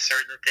deaf to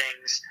certain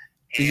things,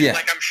 and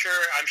like I'm sure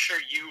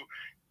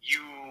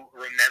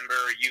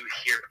you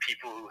hear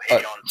people who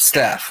hate on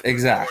Steph,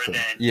 exactly.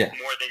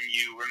 More than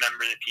you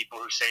remember the people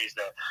who say he's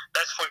the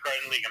best point guard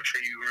in the league. I'm sure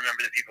you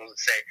remember the people who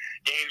say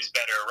Dame's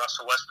better,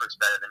 Russell Westbrook's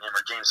better than him,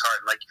 or James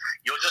Harden. Like,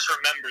 you'll just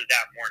remember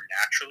that more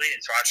naturally,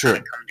 and so I've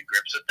kind of come to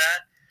grips with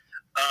that.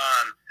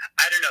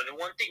 I don't know. The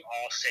one thing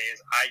I'll say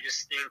is I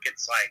just think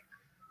it's like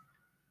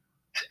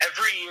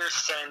every year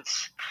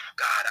since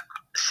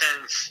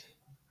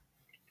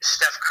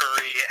Steph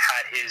Curry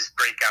had his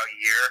breakout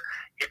year,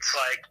 it's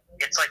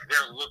like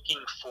they're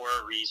looking for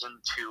a reason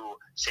to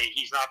say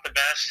he's not the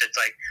best. It's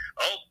like,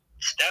 oh,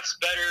 Steph's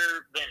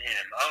better than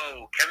him.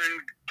 Oh,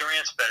 Kevin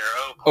Durant's better.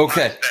 Oh, Kawhi's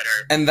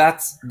better. And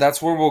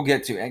that's where we'll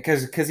get to,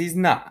 because he's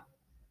not.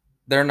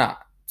 They're not.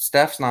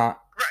 Steph's not.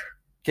 Right.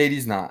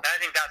 KD's not. And I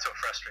think that's what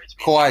frustrates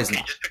me. Kawhi's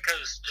not. Just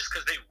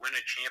because they win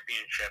a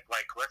championship,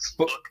 like let's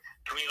look.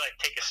 Can we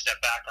take a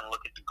step back and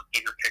look at the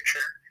bigger picture?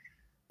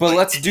 But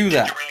let's do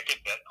that.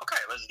 Okay,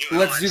 let's do it.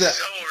 Let's do that.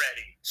 So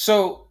ready.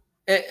 So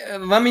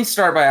let me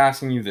start by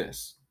asking you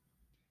this: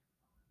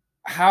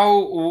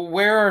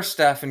 where are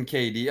Steph and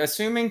KD?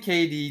 Assuming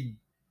KD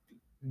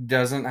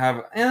doesn't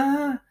have,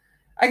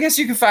 I guess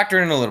you can factor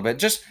in a little bit.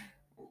 Just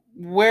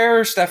where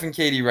are Steph and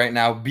KD right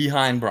now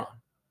behind Bron?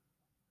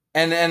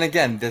 And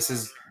again,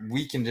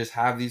 we can just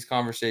have these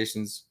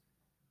conversations.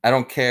 I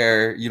don't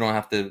care. You don't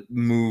have to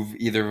move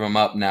either of them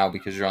up now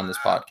because you're on this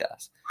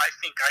podcast. I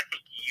think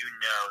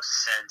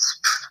since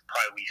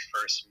probably we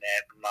first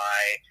met,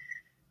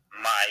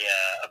 my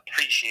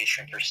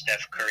appreciation for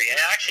Steph Curry, and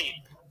actually,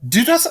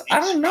 dude, I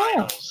don't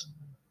know.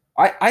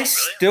 I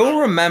still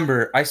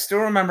remember. I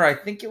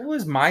think it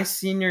was my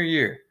senior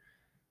year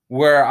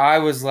where I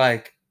was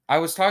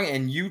talking,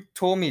 and you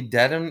told me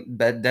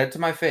dead to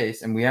my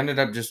face, and we ended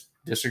up just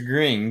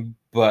disagreeing.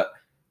 But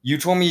you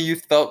told me you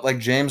felt like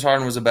James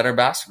Harden was a better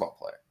basketball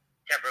player.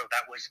 Yeah, bro,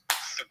 that was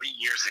 3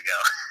 years ago.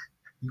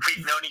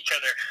 We've known each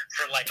other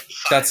for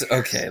 5 years.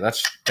 Okay.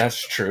 That's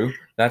true.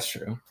 That's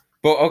true.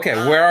 But okay,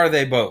 where are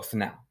they both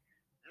now?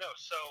 No,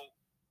 so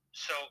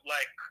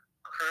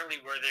currently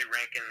where they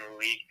rank in the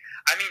league.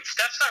 I mean,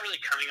 Steph's not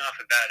really coming off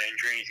a bad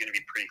injury. He's going to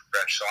be pretty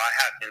fresh, so I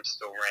have him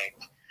still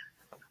ranked.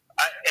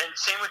 And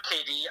same with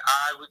KD.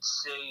 I would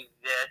say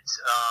that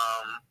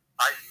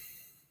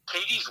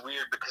KD's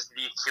weird because of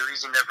the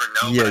Achilles. You never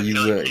know. Yeah, you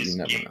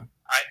never know.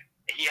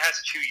 He has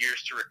 2 years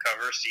to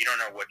recover, so you don't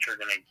know what you're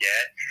going to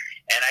get.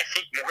 And I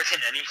think more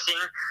than anything,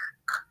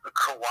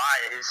 Kawhi,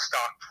 his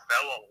stock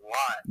fell a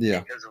lot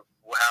because of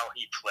how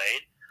he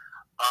played.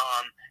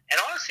 And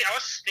honestly, I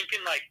was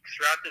thinking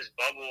throughout this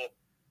bubble,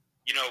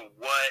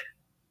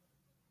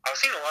 I was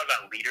thinking a lot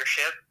about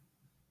leadership,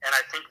 and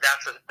I think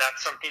that's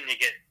something that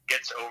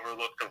gets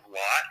overlooked a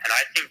lot. And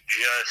I think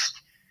just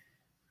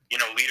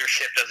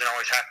leadership doesn't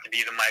always have to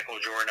be the Michael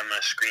Jordan, I'm going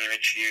to scream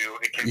at you.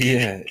 It can be.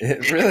 Yeah,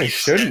 it really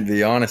shouldn't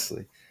be,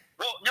 honestly.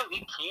 Well, no,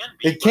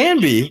 it can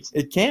be.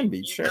 It can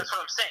be, sure. That's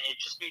what I'm saying. It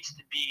just needs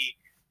to be,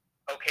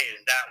 okay,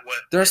 is that what...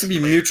 There has to be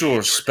mutual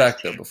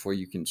respect, though, before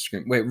you can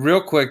scream. Wait,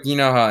 real quick, you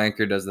know how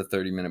Anchor does the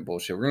 30-minute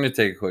bullshit. We're going to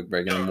take a quick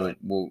break, and then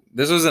we'll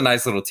this was a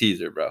nice little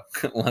teaser, bro.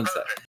 One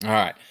sec. All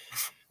right.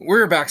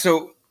 We're back.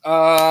 So,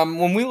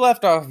 when we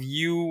left off,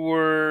 you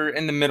were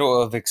in the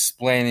middle of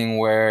explaining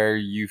where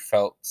you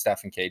felt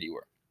Steph and KD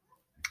were.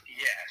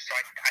 Yeah, so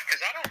because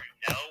I don't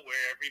know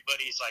where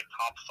everybody's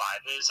top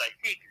 5 is. I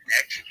think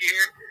next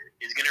year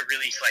is going to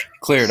really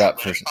clear it up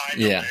for because I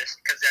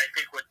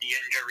think with the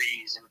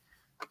injuries and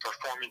the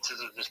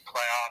performances of this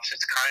playoffs,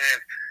 it's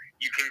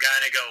you can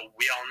go,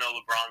 we all know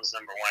LeBron's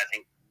number 1. I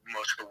think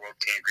most of the world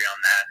can agree on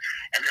that.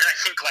 And then I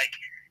think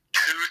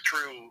 2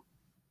 through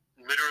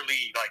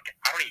literally I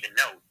don't even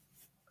know,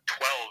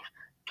 12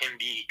 can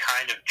be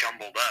kind of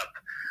jumbled up,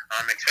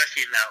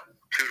 especially in that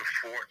 2 to 5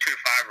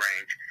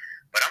 range.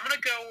 But I'm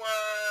gonna go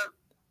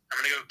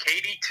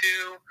KD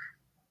 2,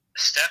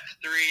 Steph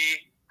 3,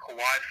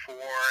 Kawhi 4,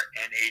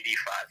 and AD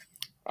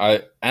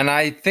 5.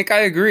 I think I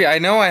agree. I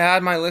know I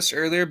had my list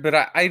earlier, but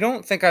I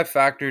don't think I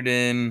factored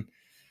in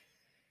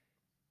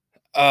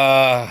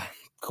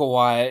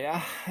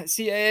Kawhi.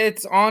 See,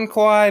 it's on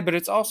Kawhi, but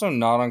it's also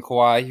not on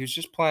Kawhi. He was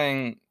just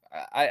playing.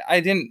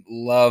 I didn't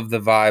love the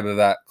vibe of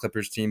that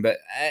Clippers team, but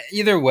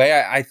either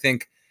way, I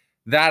think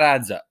that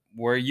adds up.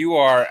 Where you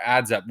are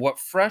adds up. What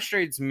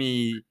frustrates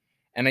me,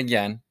 and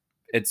again,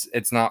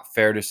 it's not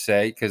fair to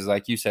say because,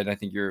 like you said, I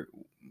think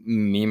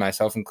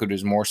myself included,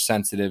 is more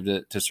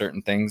sensitive to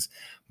certain things.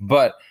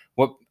 But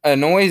what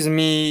annoys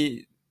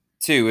me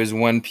too is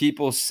when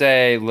people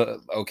say,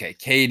 okay,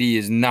 KD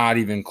is not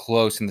even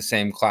close in the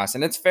same class,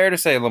 and it's fair to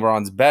say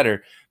LeBron's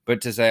better. But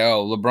to say,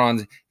 oh,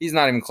 he's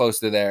not even close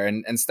to there,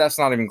 and Steph's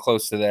not even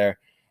close to there.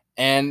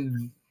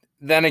 And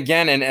then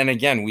again, and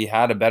again, we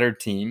had a better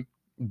team.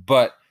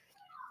 But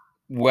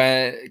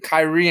when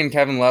Kyrie and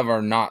Kevin Love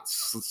are not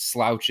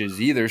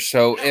slouches either.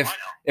 So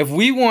if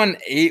we won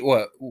 8,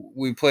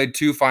 we played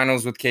 2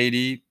 finals with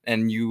KD,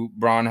 and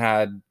Bron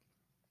had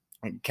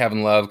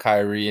Kevin Love,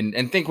 Kyrie,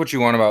 and think what you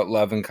want about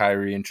Love and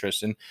Kyrie and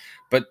Tristan.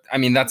 But, I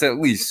mean, that's at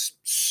least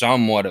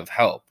somewhat of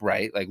help,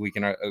 right? We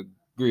can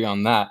agree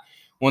on that.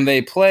 When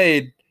they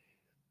played,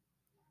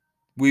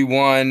 we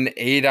won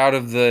 8 out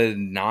of the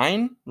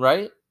 9,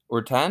 right?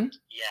 Or 10?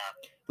 Yeah.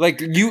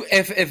 Like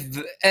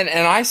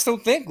and I still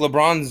think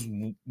LeBron's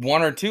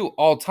 1 or 2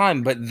 all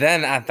time, but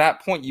then at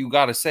that point you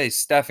got to say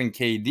Steph and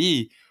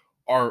KD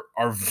are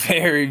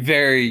very,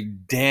 very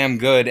damn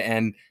good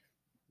and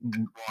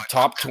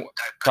top 20.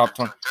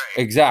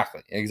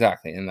 Exactly,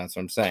 and that's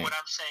what I'm saying. What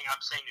I'm saying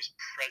is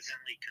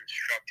presently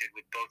constructed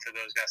with both of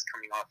those guys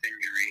coming off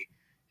injury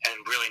and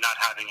really not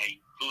having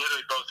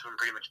literally both of them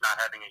pretty much not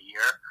having a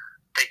year,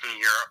 taking a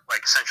year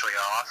like essentially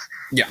off.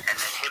 Yeah. And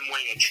then him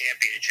winning a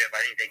championship,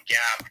 I think the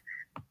gap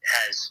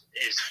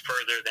is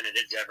further than it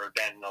has ever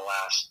been in the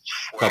last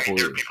 4 years.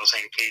 There were people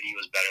saying KD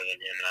was better than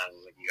him, and I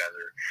was like, you guys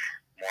are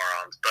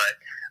morons. But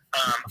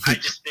I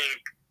just think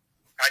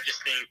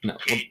no,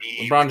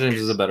 KD. LeBron James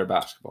is a better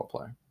basketball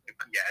player.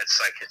 Yeah, it's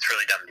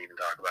really dumb to even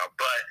talk about.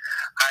 But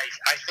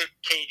I think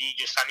KD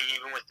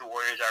even with the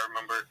Warriors, I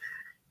remember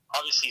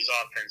obviously his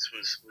offense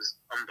was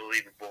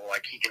unbelievable.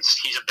 Like he's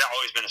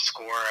always been a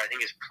scorer. I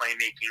think his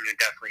playmaking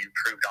definitely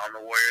improved on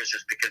the Warriors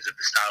just because of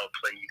the style of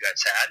play you guys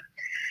had.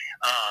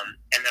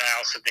 And then I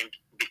also think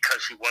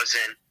because he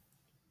wasn't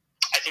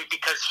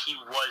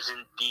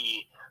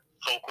the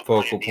focal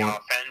point of the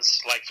offense,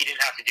 like he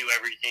didn't have to do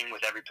everything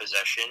with every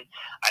possession.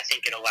 I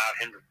think it allowed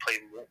him to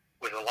play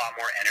with a lot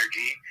more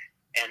energy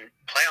and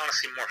play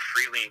honestly more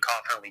freely and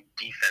confidently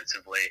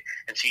defensively.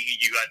 And so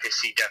you got to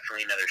see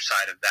definitely another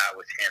side of that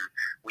with him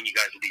when you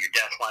guys would do your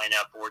death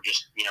lineup or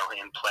just,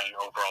 him playing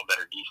overall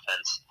better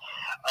defense.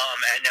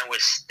 And then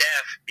with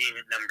Steph being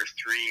at number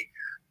 3,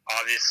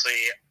 obviously,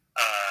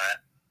 I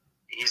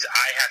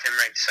have him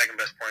ranked second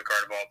best point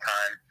guard of all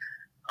time.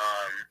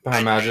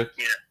 Behind Magic.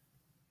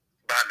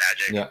 Behind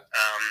Magic. Yeah.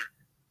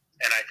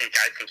 And I think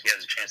he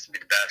has a chance to be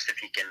the best if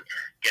he can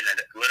get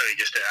literally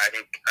just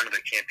another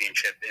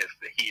championship if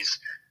he's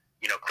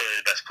clearly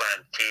the best player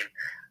on the team.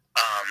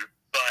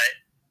 But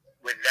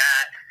with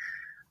that,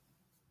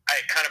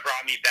 it kind of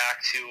brought me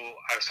back to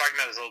I was talking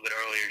about this a little bit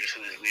earlier, just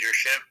with his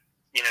leadership.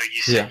 You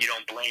said you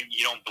don't blame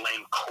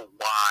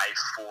Kawhi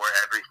for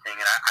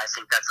everything, and I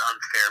think that's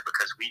unfair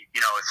because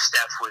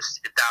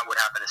if that would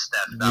happen to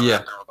Steph,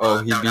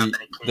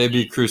 they'd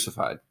be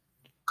crucified,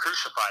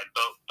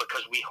 but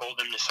because we hold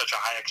them to such a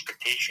high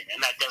expectation,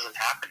 and that doesn't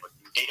happen with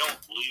them. They don't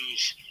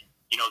lose,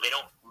 they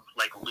don't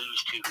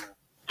lose to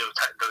those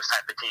type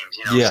of teams.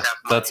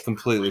 That's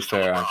completely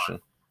fair,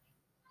 actually.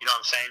 You know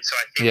what I'm saying? So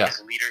I think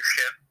his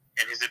leadership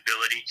and his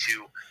ability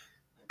to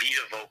be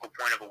the vocal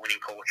point of a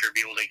winning culture,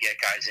 be able to get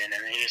guys in,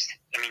 and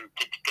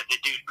the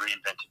dude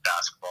reinvented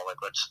basketball. Like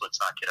let's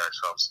not kid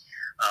ourselves.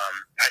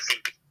 I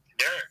think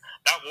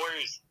that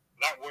Warriors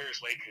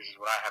Lakers is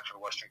what I have for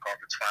the Western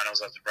Conference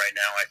Finals as of right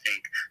now. I think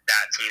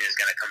that team is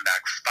going to come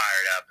back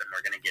fired up, and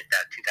we're going to get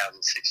that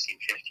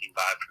 2016-15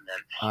 vibe from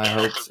them. I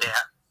hope so.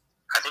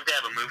 I think they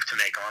have a move to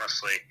make,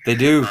 honestly. They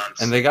do,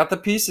 and they got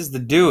the pieces to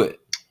do it.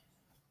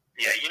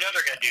 Yeah,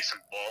 they're going to do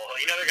some bull.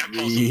 They're going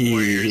to pull some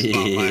Warriors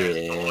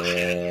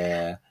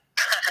bullshit.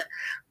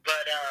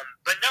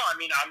 But no,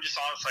 I'm just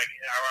honest,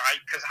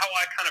 because how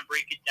I kind of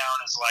break it down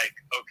is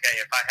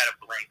okay, if I had a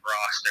blank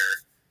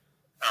roster,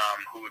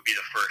 who would be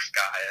the first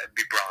guy? It'd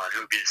be Bron.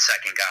 Who would be the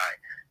second guy?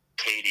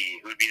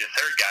 KD. Who would be the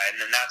third guy? And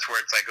then that's where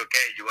it's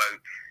okay, do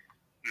I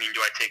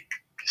take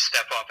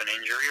Steph off an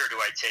injury, or do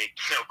I take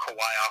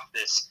Kawhi off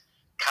this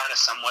kind of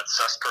somewhat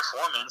sus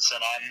performance?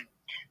 And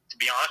to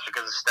be honest,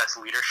 because of Steph's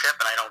leadership,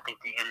 and I don't think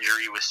the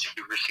injury was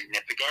super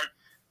significant,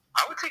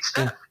 I would take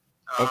Steph.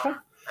 Okay.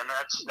 And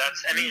it's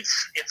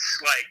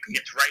right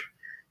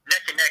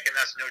neck and neck, and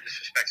that's no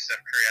disrespect to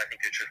Steph Curry. I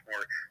think it's just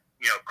more,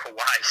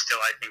 Kawhi still,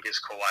 I think, is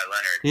Kawhi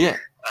Leonard. Yeah.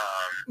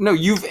 No,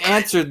 you've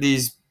answered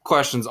these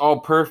questions all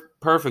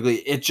perfectly.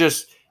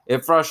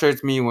 It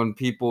frustrates me when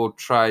people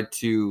try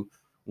to,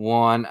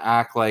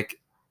 act like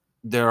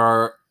there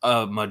are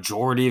a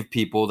majority of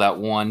people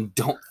that,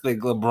 don't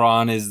think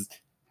LeBron is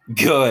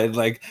good.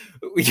 Like,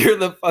 you're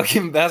the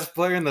fucking best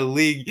player in the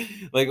league.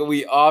 Like,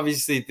 we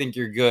obviously think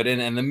you're good,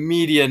 and the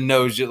media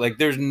knows you. Like,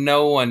 there's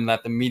no one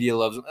that the media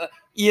loves.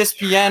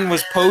 ESPN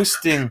was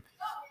posting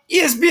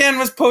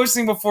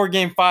before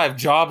Game 5.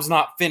 Job's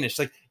not finished.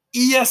 Like,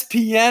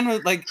 ESPN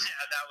was like.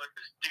 Yeah, that was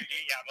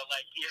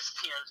but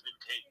ESPN's been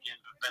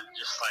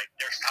just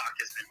their stock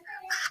has been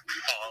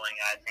falling.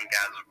 I think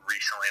as of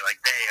recently,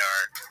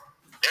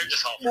 they're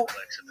just all for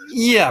clicks at this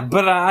point. Yeah,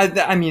 but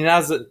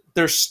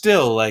they're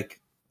still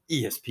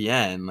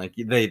ESPN,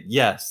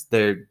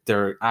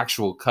 their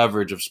actual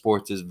coverage of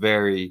sports is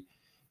very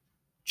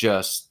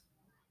just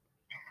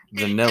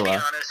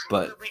vanilla. Honest,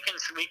 but we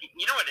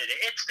you know what it is?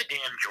 It's the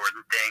damn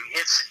Jordan thing.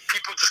 It's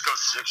people just go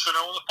 6-0 in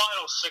the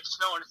finals,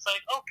 6-0, and it's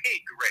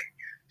okay, great.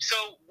 So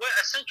what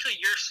essentially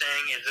you're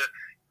saying is that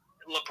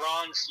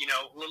LeBron's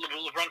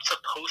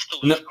supposed to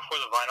lose before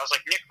the finals.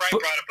 Like Nick Wright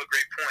brought up a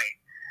great point.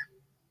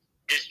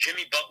 Is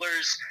Jimmy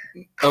Butler's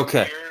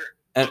career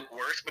look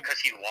worse because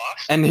he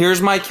lost? And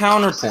here's my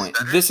counterpoint.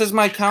 This is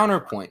my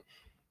counterpoint.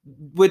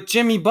 With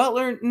Jimmy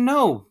Butler,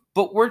 no.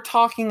 But we're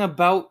talking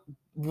about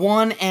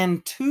 1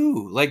 and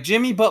 2. Like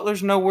Jimmy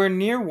Butler's nowhere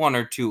near 1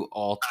 or 2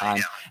 all I time.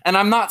 know. And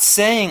I'm not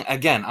saying,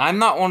 again, I'm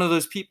not one of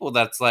those people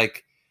that's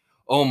like,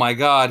 oh my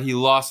God, he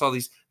lost all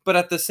these. But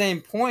at the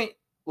same point,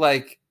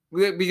 like,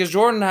 because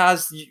Jordan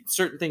has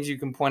certain things you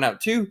can point out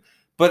too.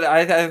 But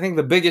I think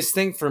the biggest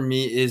thing for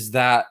me is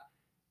that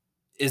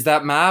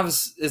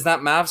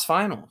Mavs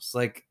finals.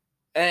 Like,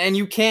 and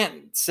you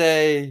can't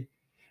say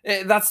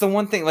that's the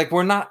one thing. Like,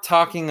 we're not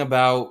talking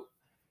about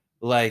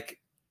like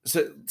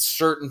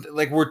certain,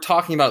 like, we're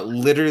talking about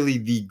literally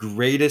the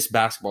greatest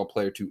basketball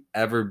player to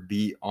ever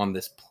be on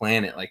this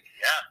planet. Like,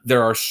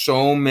 there are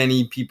so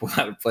many people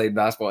that have played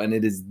basketball, and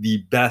it is the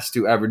best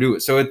to ever do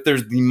it. So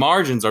there's the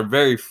margins are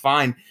very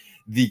fine.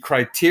 The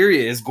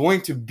criteria is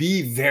going to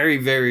be very,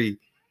 very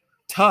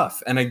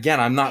tough. And again,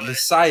 I'm not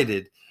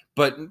decided,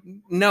 but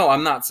no,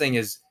 I'm not saying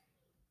his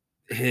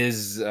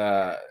his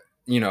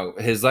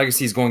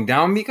legacy is going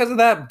down because of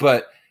that.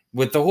 But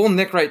with the whole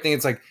Nick Wright thing,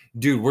 it's like,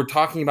 dude, we're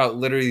talking about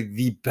literally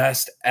the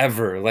best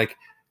ever. Like,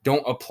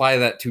 don't apply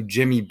that to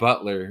Jimmy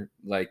Butler.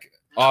 Like,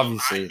 No,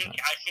 obviously,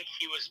 I think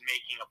he was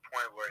making a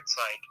point where it's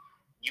like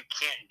you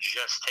can't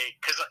just take,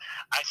 because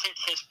I think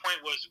his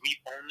point was we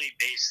only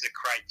base the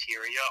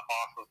criteria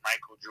off of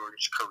Michael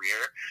Jordan's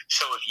career.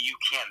 So if you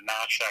can't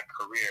match that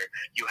career,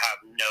 you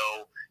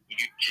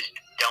just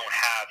don't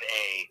have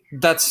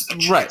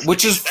that's right,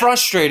 which is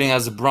frustrating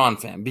as a Bron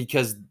fan,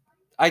 because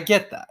I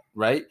get that,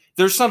 right?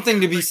 There's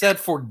something to be said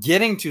for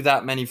getting to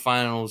that many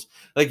finals.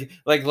 Like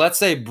let's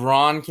say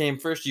Bron came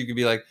first, you could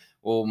be like,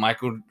 well,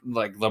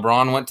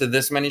 LeBron went to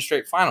this many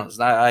straight finals.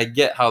 I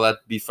get how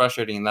that'd be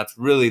frustrating, and that's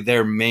really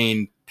their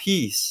main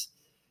piece.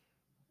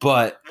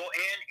 But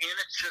and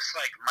it's just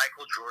like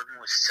Michael Jordan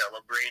was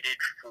celebrated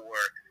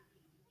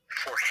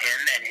for him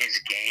and his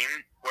game,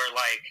 where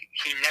like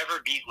he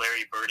never beat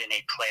Larry Bird in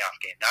a playoff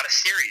game, not a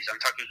series. I'm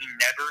talking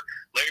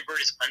Larry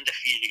Bird is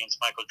undefeated against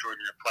Michael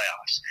Jordan in the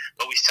playoffs,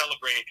 but we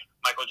celebrate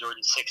Michael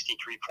Jordan's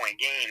 63-point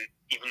game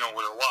even though it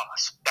would have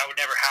lost. That would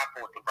never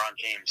happen with LeBron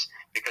James,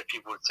 because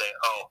people would say,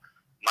 oh,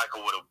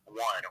 Michael would have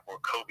won or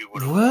Kobe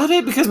would have won. Would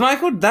it? Because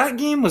Michael, that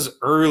game was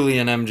early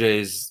in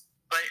MJ's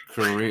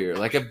career.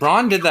 Like, if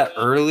Bron did that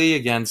early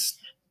against...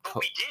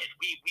 But we did.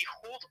 We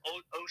hold 07,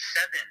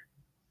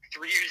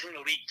 3 years in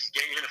the league,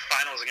 getting in the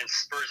finals against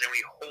Spurs, and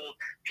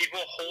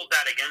people hold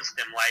that against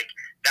them like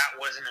that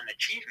wasn't an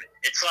achievement.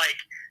 It's like...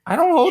 I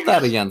don't hold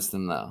that against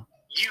them, though.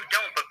 You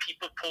don't, but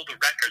people pulled a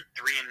record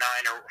 3-9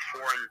 or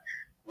 4-9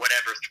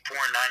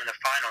 in the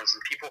finals,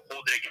 and people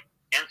hold it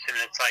against him,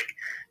 and it's like,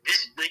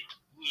 this... like,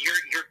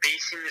 you're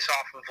basing this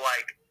off of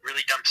like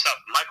really dumb stuff.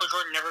 Michael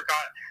Jordan never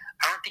got.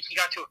 I don't think he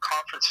got to a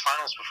conference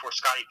finals before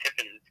Scottie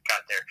Pippen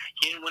got there.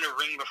 He didn't win a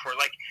ring before.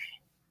 Like,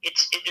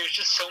 there's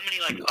just so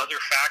many like other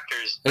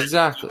factors.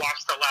 Exactly. You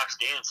watch The Last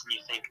Dance and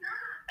you think,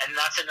 and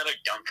that's another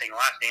dumb thing.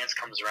 Last Dance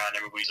comes around,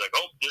 everybody's like,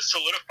 oh, this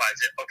solidifies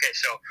it. Okay,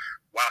 so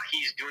while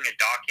he's doing a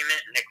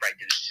document, Nick Wright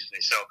did this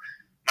Tuesday. So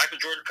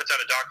Michael Jordan puts out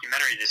a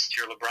documentary this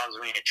year.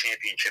 LeBron's winning a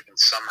championship, and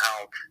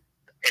somehow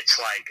it's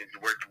like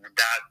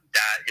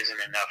that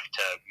isn't enough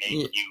to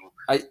make you.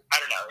 I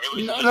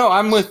don't know. No,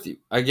 I'm with you.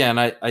 Again,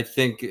 I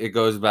think it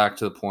goes back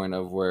to the point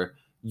of where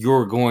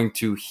you're going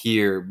to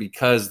hear,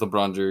 because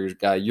LeBron James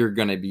guy, you're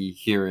going to be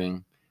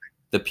hearing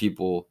the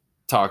people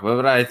talk about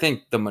it. But I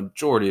think the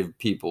majority of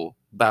people,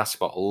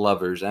 basketball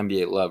lovers,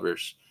 NBA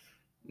lovers,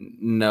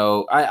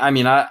 no.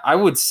 I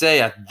would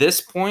say at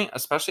this point,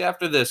 especially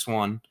after this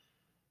one,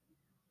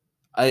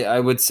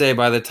 I would say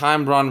by the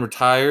time Bron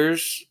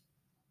retires,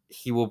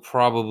 he will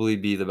probably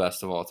be the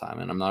best of all time,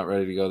 and I'm not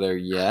ready to go there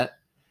yet.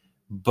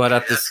 But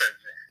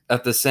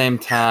at the same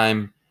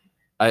time,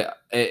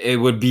 it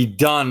would be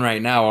done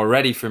right now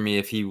already for me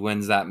if he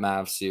wins that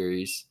Mavs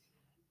series,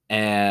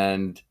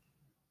 and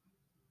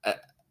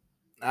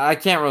I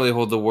can't really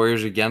hold the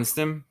Warriors against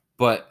him.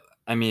 But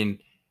I mean,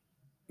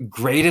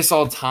 greatest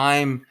all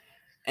time,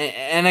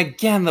 and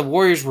again, the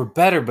Warriors were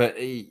better, but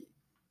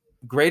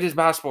greatest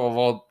basketball of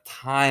all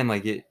time,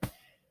 like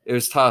it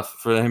was tough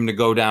for him to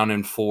go down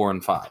in 4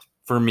 and 5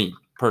 for me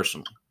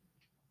personally.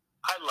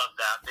 I love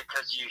that,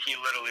 because he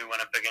literally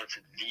went up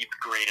against the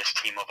greatest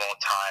team of all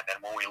time,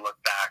 and when we look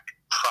back,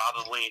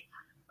 probably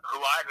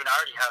I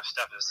already have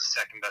Steph as the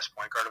second best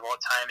point guard of all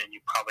time, and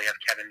you probably have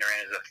Kevin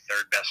Durant as the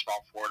third best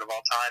small forward of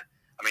all time.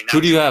 I mean,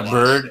 who do you have?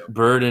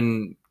 Bird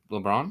and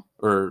LeBron,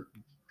 or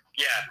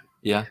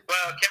yeah.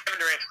 Well,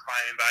 Kevin Durant's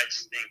climbing, but I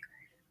just think,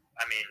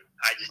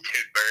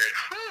 dude, Bird.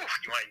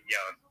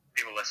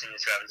 People listening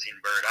to haven't seen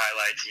Bird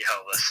highlights,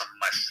 that's some of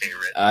my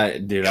favorite.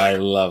 I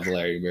love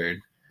Larry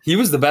Bird. He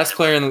was the best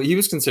player he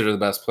was considered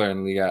the best player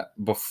in the league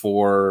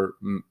before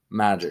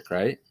Magic,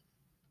 right?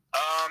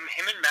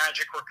 Him and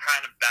Magic were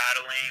kind of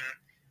battling.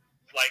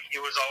 Like, it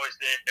was always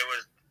it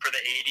was for the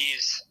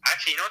 80s.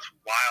 Actually, what's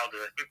wild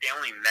is I think they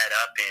only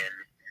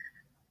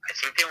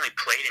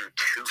played in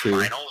two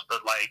finals,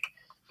 but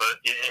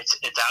it's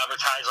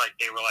advertised like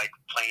they were like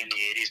playing in the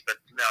 80s, but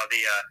no,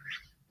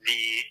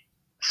 the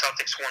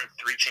Celtics won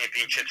 3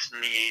 championships in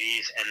the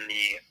 80s, and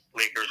the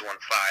Lakers won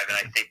 5. And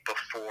I think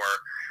before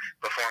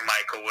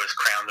Michael was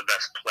crowned the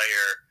best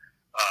player,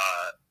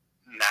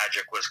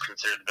 Magic was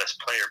considered the best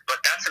player.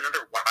 But that's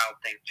another wild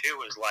thing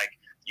too. Is like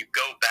you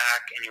go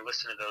back and you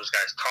listen to those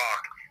guys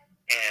talk,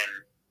 and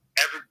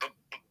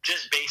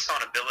just based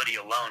on ability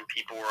alone,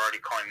 people were already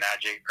calling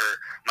Magic or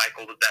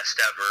Michael the best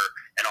ever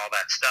and all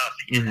that stuff.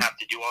 He didn't have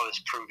to do all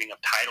this proving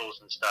of titles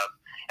and stuff.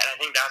 And I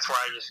think that's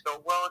where I just go,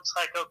 well, it's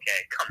like, okay,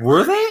 come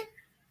Were on. they?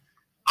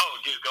 Oh,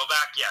 dude, go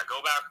back. Yeah, go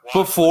back.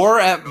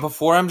 Before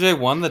MJ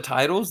won the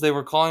titles, they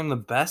were calling him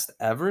the best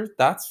ever?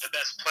 That's the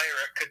best player.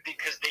 It could be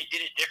because they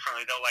did it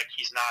differently, though. Like,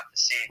 he's not the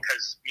same.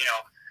 Because,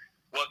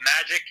 what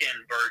Magic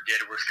and Bird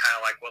did was kind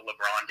of like what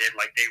LeBron did.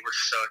 Like, they were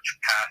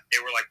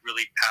they were like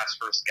really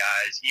pass-first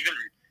guys. Even,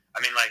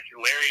 like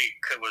Larry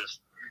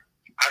was,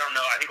 I don't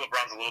know, I think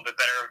LeBron's a little bit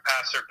better of a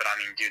passer, but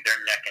dude,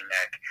 they're neck and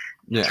neck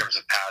in terms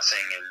of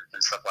passing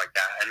and stuff like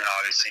that. And then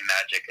obviously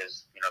Magic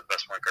is, the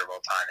best point guard of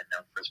all time and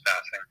known for his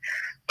passing.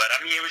 But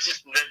it was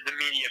just the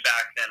media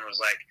back then was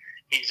like,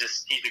 he's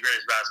the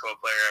greatest basketball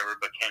player ever,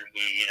 but can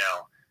he,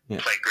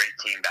 play great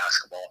team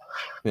basketball?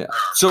 Yeah.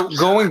 So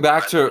going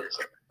back to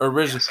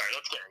original. Sorry,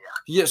 let's get it.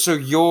 Yeah. So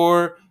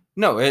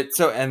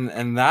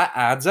and that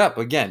adds up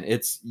again.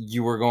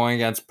 You were going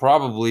against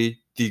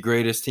probably the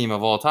greatest team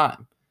of all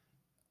time,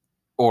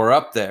 or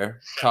up there.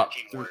 Top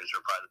Warriors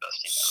were probably the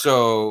best team ever.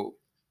 So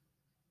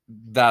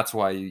that's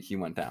why he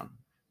went down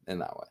in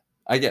that way.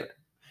 I get it.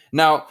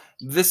 Now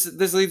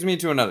this leads me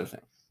to another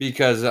thing,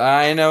 because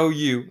I know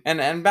you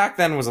and back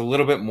then was a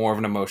little bit more of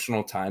an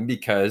emotional time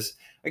because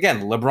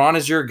again, LeBron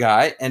is your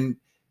guy, and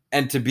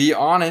to be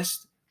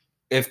honest,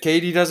 if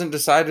KD doesn't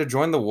decide to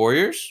join the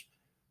Warriors,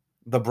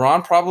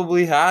 LeBron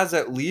probably has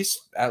at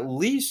least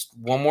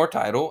one more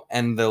title,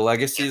 and the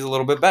legacy is a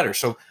little bit better.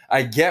 So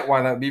I get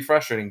why that would be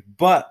frustrating.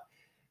 But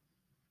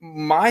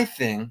my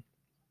thing,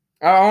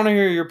 I want to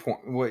hear your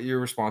point, what your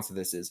response to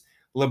this is.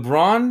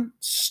 LeBron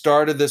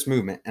started this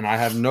movement, and I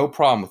have no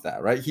problem with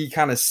that, right? He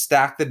kind of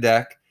stacked the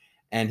deck,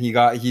 and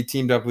he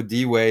teamed up with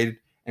D Wade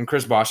and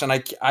Chris Bosh. And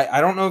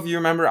I don't know if you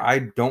remember. I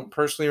don't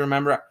personally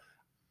remember.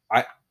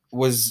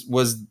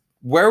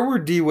 Where were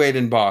D Wade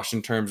and Bosh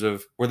in terms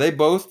of, were they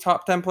both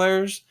top 10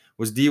 players?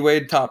 Was D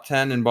Wade top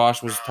 10 and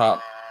Bosh was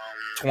top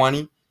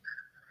 20?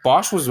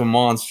 Bosh was a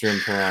monster in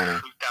Toronto.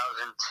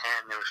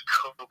 2010, there was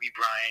Kobe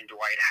Bryant,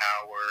 Dwight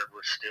Howard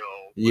was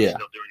still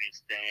doing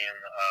his thing.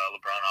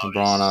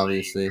 LeBron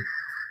obviously.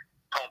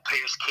 Paul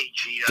Pierce,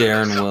 KG.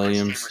 Darren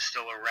Williams. Was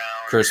still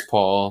around. Chris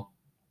Paul.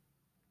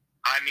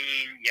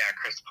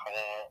 Chris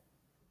Paul.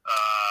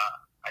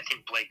 I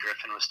think Blake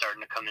Griffin was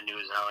starting to come into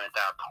his own at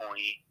that point.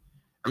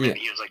 Or maybe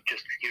he was early.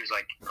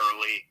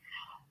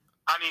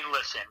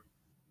 Listen,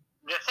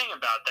 the thing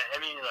about that,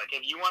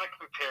 if you want to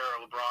compare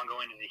LeBron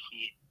going to the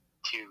Heat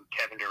to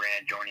Kevin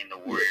Durant joining the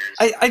Warriors,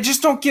 I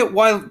just don't get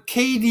why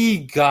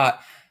KD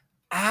got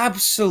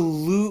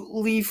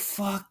absolutely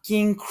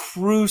fucking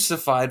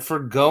crucified for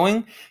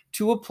going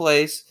to a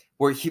place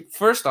where he,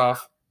 first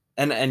off,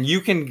 and you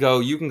can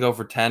go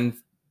for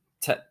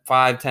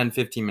 5, 10,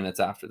 15 minutes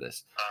after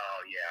this.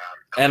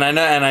 And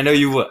I know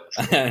you will.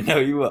 I know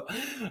you will.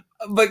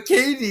 But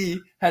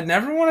KD had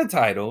never won a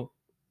title.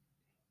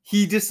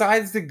 He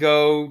decides to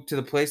go to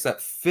the place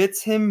that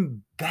fits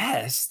him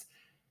best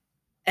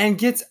and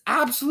gets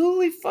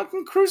absolutely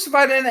fucking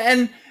crucified.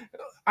 And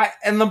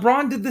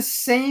LeBron did the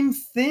same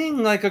thing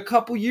like a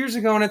couple years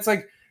ago. And it's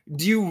like,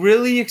 do you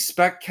really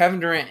expect Kevin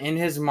Durant in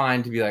his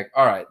mind to be like,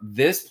 all right,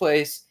 this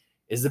place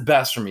is the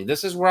best for me.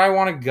 This is where I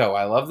want to go.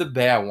 I love the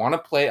Bay. I want to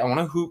play. I want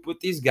to hoop with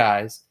these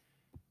guys.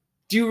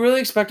 Do you really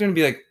expect him to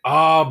be like,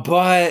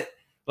 but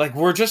like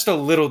we're just a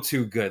little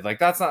too good? Like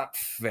that's not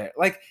fair.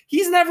 Like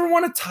he's never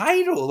won a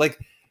title. Like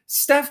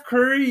Steph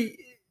Curry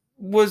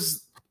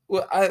was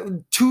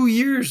 2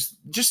 years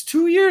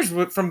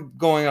from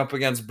going up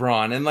against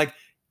Bron, and like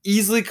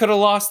easily could have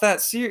lost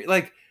that series.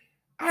 Like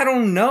I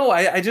don't know.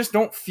 I just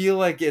don't feel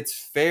like it's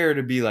fair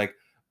to be like,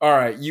 all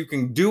right, you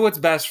can do what's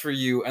best for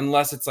you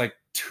unless it's like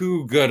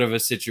too good of a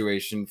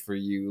situation for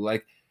you.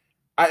 Like.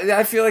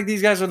 I feel like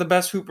these guys are the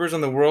best hoopers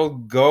in the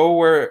world. Go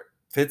where it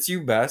fits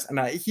you best. And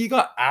he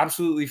got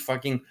absolutely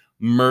fucking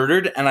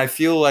murdered. And I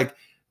feel like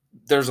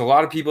there's a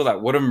lot of people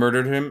that would have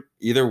murdered him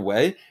either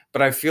way.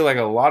 But I feel like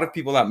a lot of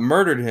people that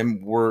murdered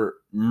him were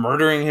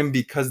murdering him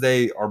because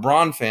they are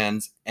Bron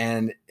fans.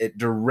 And it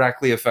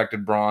directly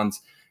affected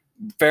Bron's,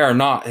 fair or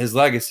not, his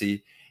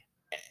legacy.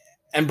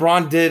 And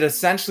Bron did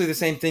essentially the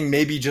same thing,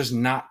 maybe just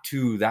not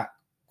to that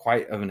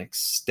quite of an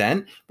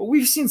extent, but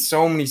we've seen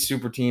so many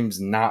super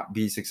teams not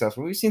be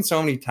successful. We've seen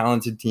so many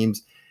talented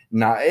teams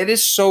not. It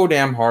is so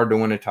damn hard to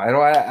win a title.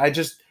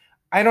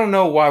 I don't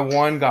know why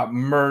one got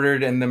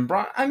murdered and then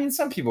Bron.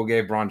 Some people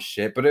gave Bron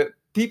shit, but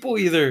people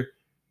either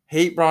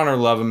hate Bron or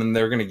love him, and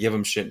they're gonna give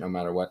him shit no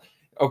matter what.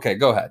 Okay,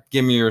 go ahead.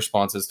 Give me your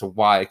response as to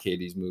why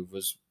KD's move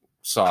was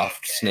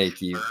soft,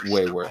 snaky,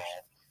 way worse.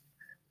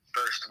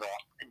 First of all,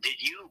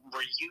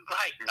 were you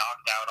like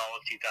knocked out all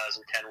of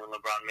 2010 when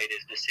LeBron made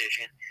his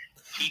decision?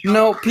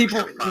 No,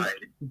 people,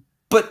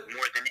 but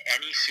more than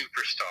any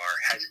superstar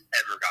has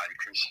ever gotten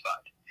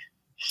crucified.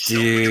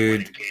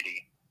 Dude,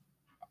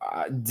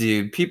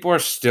 Dude, people are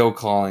still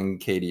calling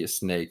Katie a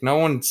snake. No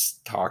one's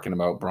talking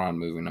about Braun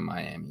moving to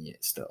Miami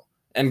yet still.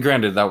 And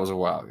granted, that was a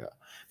while ago.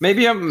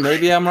 Maybe I'm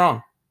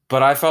wrong,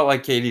 but I felt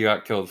like Katie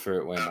got killed for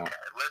it way more.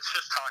 Okay, let's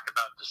just talk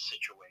about the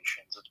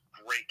situations. Let's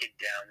break it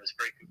down. Let's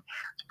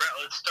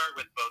start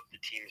with both the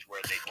teams where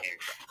they came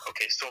from.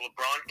 Okay, so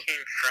LeBron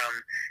came from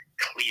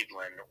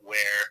Cleveland,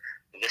 where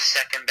the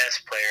second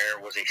best player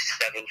was a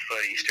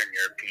 7-foot Eastern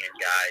European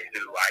guy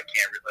who I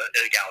can't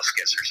remember,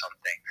 Galskis or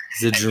something.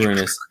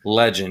 Zydrunas,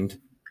 legend.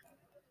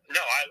 No,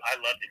 I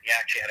loved him. He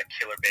actually had a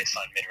killer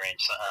baseline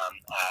mid-range.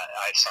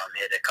 I saw him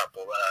hit a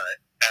couple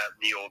at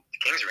the old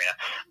Kings Arena.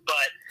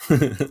 But,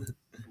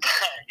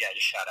 yeah,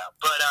 just shout out.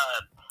 But,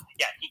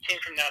 yeah, he came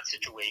from that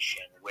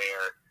situation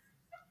where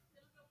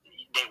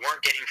they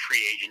weren't getting free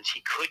agents.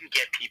 He couldn't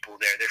get people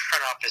there. Their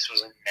front office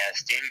was a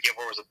mess. Dan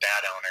Gilbert was a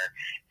bad owner.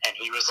 And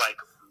he was like,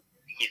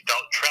 he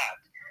felt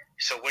trapped.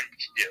 So what did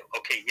he do?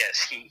 Okay,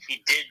 yes, he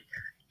did.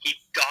 He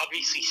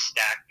obviously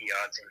stacked the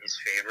odds in his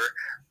favor.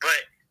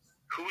 But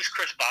who was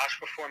Chris Bosh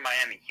before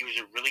Miami? He was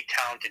a really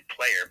talented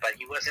player, but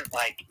he wasn't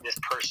like this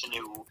person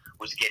who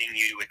was getting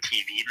you to a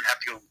TV. You didn't have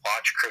to go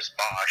watch Chris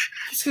Bosh.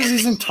 It's because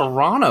he's in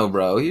Toronto,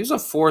 bro. He was a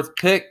 4th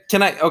pick.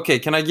 Can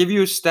I give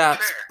you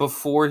stats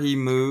before he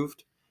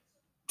moved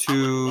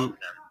to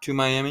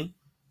Miami?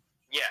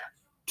 Yeah.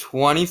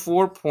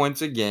 24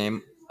 points a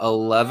game,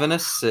 11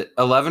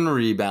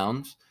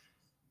 rebounds,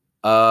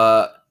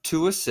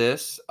 2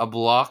 assists, a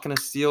block and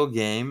a steal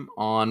game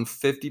on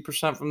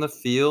 50% from the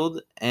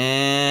field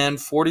and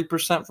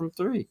 40% from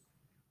 3.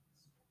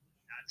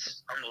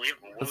 That's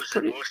unbelievable. What was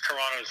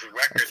Toronto's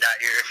record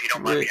that year, if you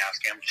don't mind me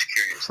asking? I'm just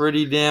curious.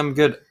 Pretty damn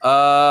good.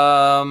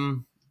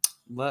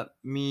 Let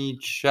me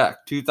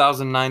check.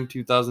 2009,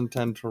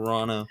 2010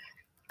 Toronto.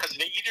 Because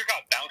they either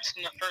got bounced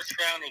in the first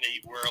round or they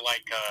were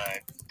like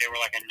a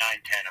 9-10,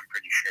 I'm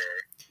pretty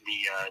sure,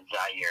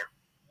 that year.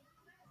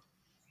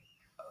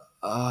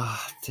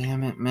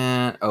 Damn it,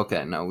 man.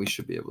 Okay, no, we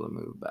should be able to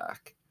move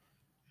back.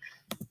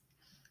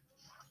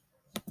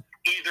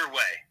 Either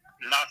way,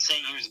 I'm not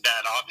saying he was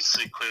bad.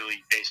 Obviously,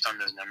 clearly, based on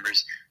those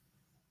numbers,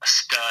 a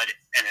stud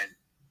and a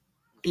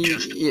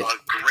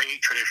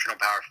great traditional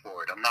power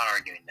forward. I'm not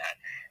arguing that.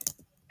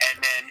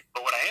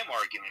 But what I am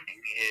arguing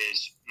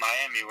is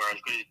Miami, where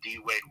as good as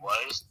D-Wade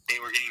was, they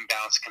were getting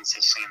bounced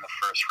consistently in the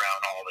first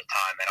round all the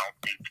time. I don't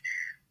think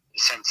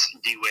since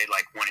D-Wade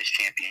won his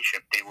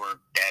championship, they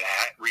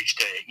had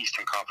reached the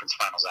Eastern Conference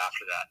Finals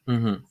after that.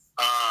 Mm-hmm.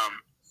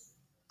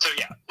 So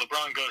yeah,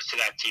 LeBron goes to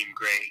that team.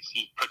 Great,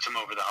 he puts them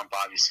over the hump,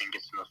 obviously, and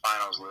gets them to the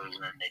finals, lose,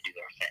 and then they do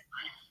their thing.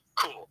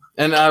 Cool.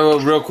 And I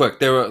will real quick.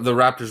 The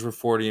Raptors were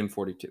 40 and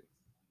 42.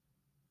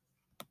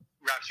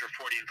 Raptors were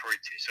 40 and 42,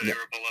 so they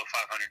were below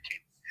 500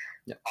 team.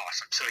 Yeah.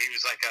 Awesome. So he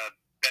was like a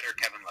better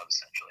Kevin Love,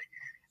 essentially.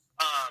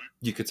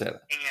 You could say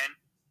that.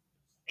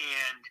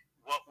 And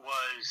what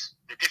was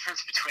the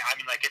difference between? I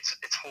mean, it's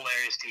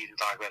hilarious to even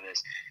talk about this.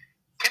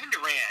 Kevin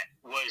Durant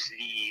was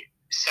the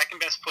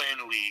second best player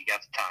in the league at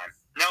the time.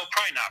 No,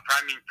 probably not.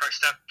 People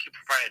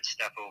probably had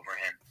Steph over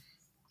him.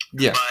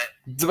 Yeah,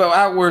 but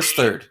at worst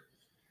third.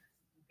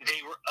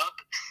 They were up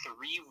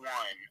 3-1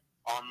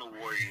 on the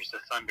Warriors. The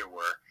Thunder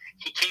were.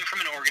 He came from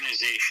an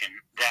organization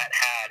that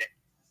had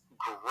a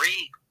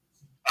great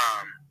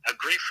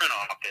front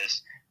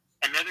office.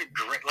 Another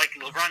great,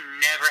 LeBron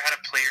never had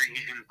a player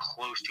even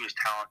close to as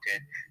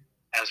talented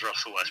as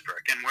Russell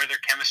Westbrook. And where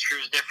their chemistry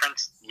was different,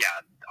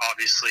 yeah,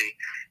 obviously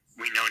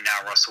we know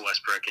now Russell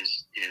Westbrook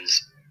is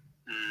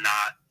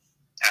not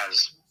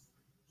as,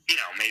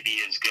 maybe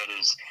as good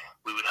as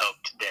we would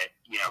hope that,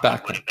 he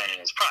would have been in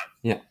his prime.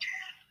 Yeah.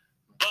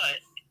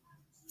 But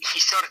he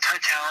still had a ton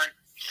of talent.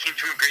 He came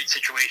from a great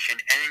situation.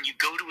 And then you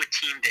go to a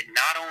team that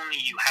not only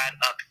you had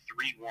up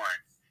 3-1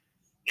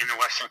 in the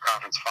Western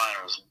Conference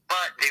Finals,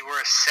 but they were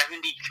a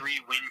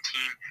 73-win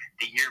team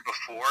the year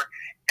before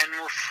and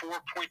were 4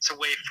 points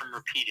away from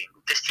repeating.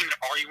 This team had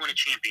already won a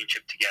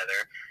championship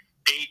together.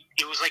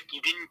 It was like you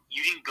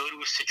didn't go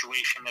to a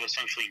situation that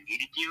essentially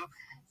needed you.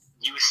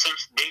 They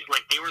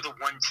were the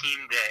one team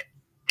that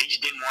they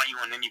just didn't want you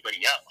on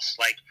anybody else.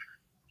 Like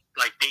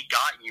they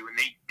got you and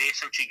they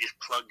essentially just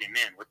plugged him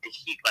in with the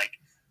Heat.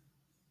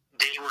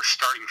 They were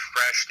starting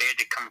fresh. They had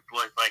to come up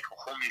with a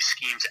whole new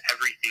schemes,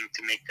 everything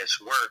to make this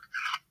work.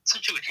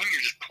 Essentially, with him,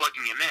 you're just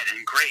plugging him in,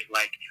 and great.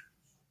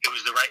 It was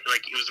the right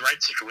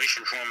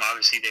situation for him.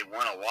 Obviously, they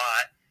won a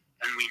lot,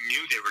 and we knew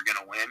they were going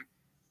to win,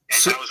 and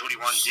that was what he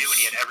wanted to do, and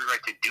he had every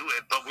right to do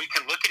it. But we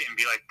can look at it and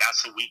be like,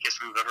 that's the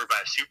weakest move ever by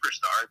a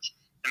superstar.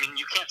 I mean,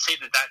 you can't say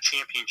that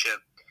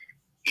championship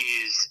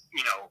is,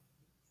 I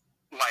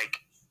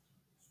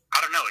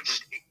don't know.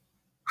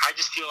 I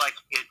just feel like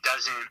it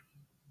doesn't.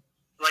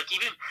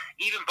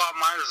 Even Bob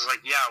Myers was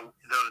like, yeah,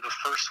 the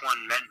first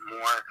one meant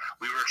more.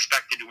 We were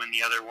expected to win the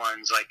other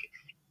ones.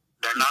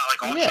 They're not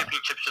all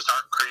championships just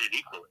aren't created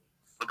equally.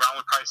 LeBron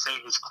would probably say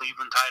his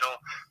Cleveland title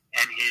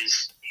and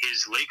his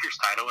Lakers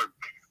title are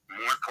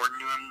more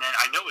important to him than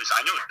I know his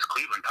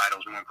Cleveland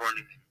title is more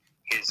important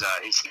than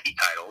his Heat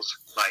titles.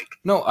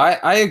 No,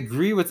 I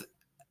agree with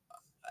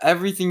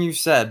everything you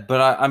said,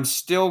 but I'm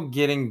still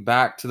getting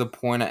back to the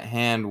point at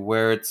hand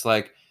where it's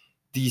like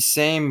the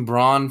same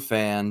Braun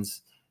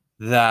fans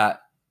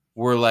that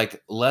were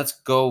like, let's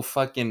go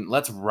fucking,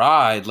 let's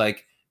ride.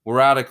 Like, we're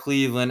out of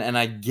Cleveland, and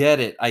I get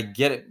it.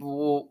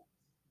 Well,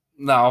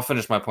 no, I'll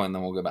finish my point and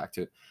then we'll go back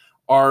to it.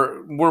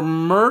 We're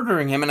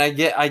murdering him, and I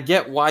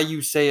get why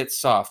you say it's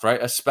soft,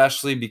 right?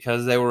 Especially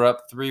because they were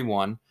up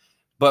 3-1.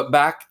 But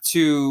back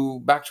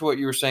to what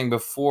you were saying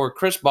before,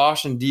 Chris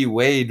Bosh and D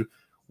Wade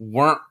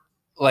weren't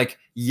like,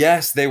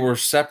 yes, they were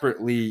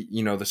separately,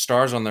 the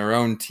stars on their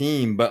own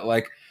team, but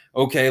like,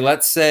 okay,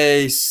 let's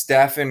say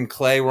Steph and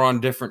Clay were on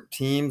different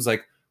teams.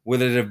 Like,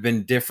 would it have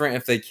been different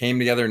if they came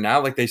together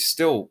now? Like,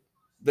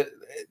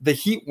 the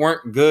Heat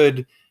weren't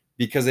good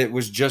because it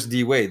was just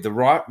D Wade. The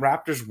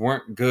Raptors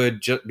weren't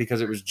good just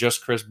because it was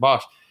just Chris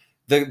Bosh.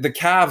 The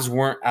Cavs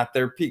weren't at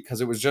their peak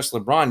because it was just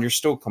LeBron. You're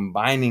still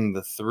combining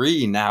the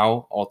three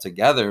now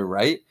altogether,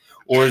 right?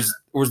 Or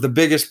was the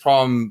biggest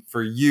problem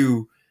for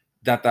you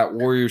that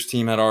Warriors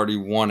team had already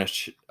won a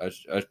chip? I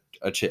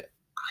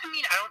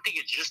mean, I don't think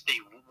it's just they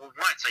won.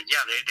 It's like, yeah,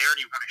 they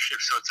already won a chip,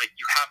 so it's like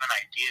you have an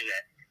idea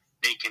that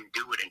they can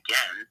do it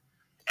again.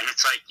 And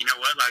it's like, you know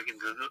what? Like,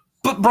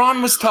 but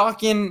Braun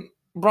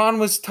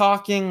was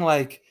talking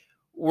like,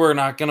 we're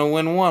not going to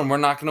win one. We're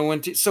not going to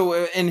win two.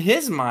 So in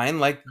his mind,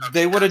 like,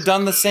 they would have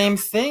done the same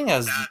thing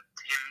as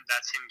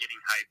that's him getting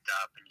hyped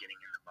up and getting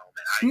in the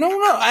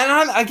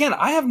moment. And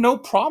I have no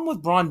problem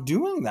with Braun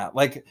doing that.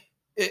 Like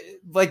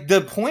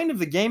the point of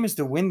the game is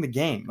to win the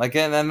game. Like,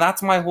 and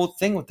that's my whole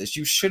thing with this.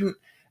 You shouldn't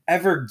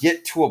ever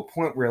get to a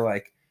point where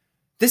like,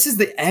 this is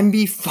the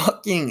NBA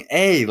fucking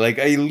A, like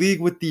a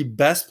league with the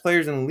best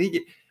players in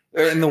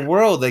the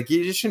world. Like,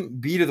 you just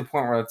shouldn't be to the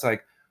point where it's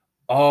like,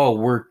 oh,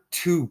 we're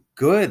too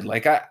good.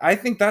 Like, I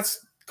think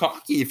that's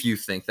cocky if you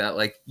think that.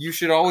 Like, you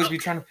should always be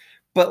trying to.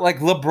 But like,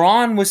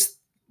 LeBron was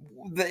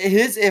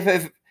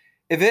if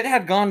it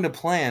had gone to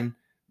plan,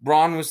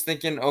 Braun was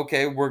thinking,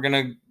 okay,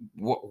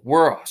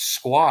 we're a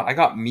squad. I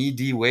got me,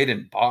 D Wade,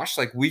 and Bosh.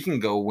 Like, we can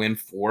go win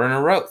 4 in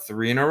a row,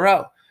 3 in a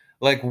row.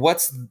 Like,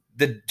 what's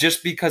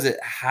just because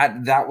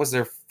that was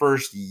their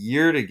first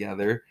year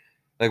together?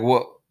 Like,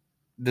 what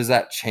does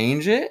that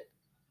change it?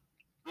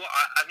 Well,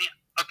 I mean,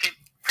 okay,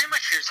 pretty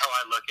much here's how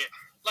I look at it.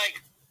 Like,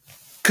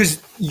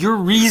 because your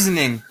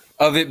reasoning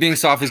of it being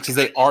soft is because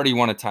they already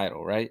won a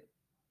title, right?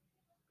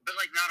 But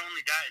like, not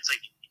only that, it's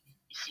like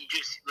he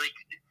just like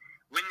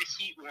when the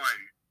Heat won,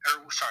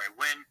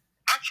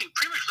 actually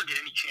pretty much look at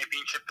any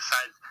championship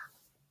besides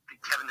the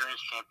Kevin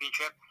Durant's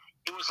championship,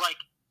 it was like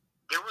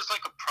there was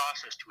like a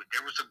process to it.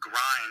 There was a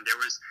grind.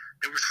 There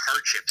was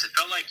hardships. It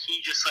felt like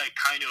he just like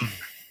kind of.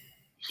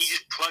 He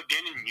just plugged in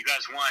and you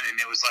guys won, and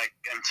it was like,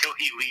 until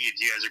he leaves,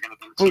 you guys are going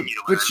to continue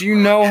to win. But you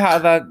know how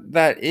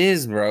that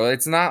is, bro.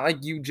 It's not like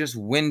you just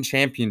win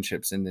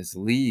championships in this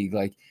league.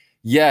 Like,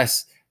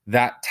 yes,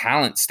 that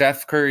talent,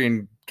 Steph Curry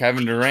and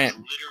Kevin Durant.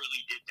 You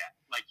literally did that.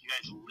 Like, you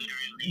guys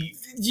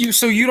literally.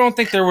 So you don't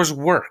think there was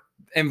work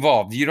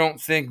involved? You don't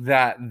think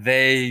that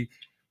they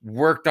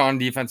worked on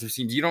defensive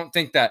teams? You don't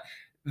think that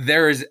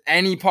there is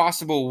any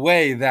possible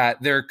way that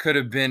there could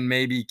have been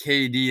maybe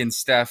KD and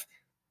Steph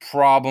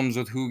problems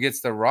with who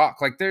gets the rock?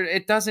 Like,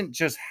 it doesn't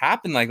just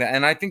happen like that.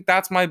 And I think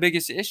that's my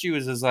biggest issue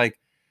is like,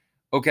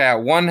 okay,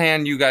 at one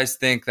hand, you guys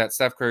think that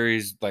Steph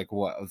Curry's like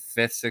what,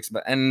 5th, 6th,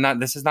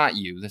 and this is not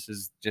you. This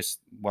is just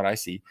what I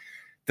see.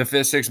 The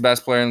 5th, 6th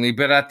best player in the league.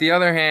 But at the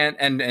other hand,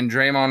 and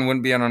Draymond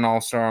wouldn't be on an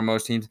all-star on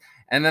most teams.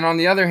 And then on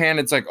the other hand,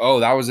 it's like, oh,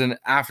 that was an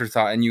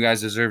afterthought, and you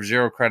guys deserve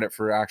zero credit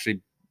for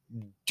actually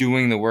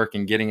doing the work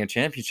and getting a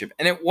championship.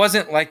 And it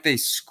wasn't like they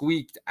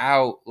squeaked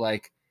out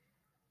like,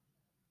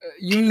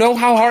 you know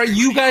how hard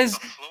you guys,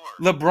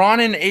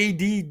 LeBron and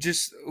AD,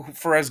 just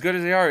for as good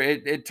as they are,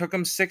 it took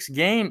them 6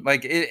 games.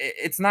 Like,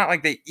 it's not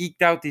like they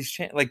eked out these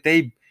like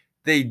they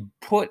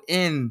put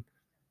in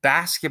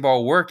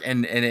basketball work,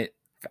 and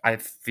I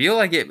feel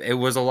like it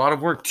was a lot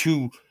of work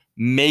to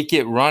make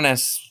it run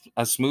as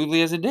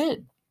smoothly as it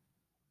did.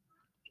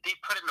 They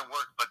put in the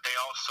work, but they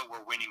also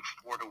were winning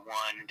 4-1.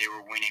 They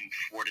were winning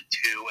 4-2,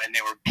 and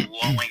they were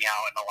blowing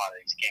out in a lot of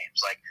these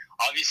games. Like,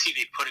 obviously,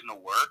 they put in the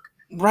work.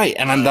 Right,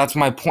 and that's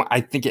my point.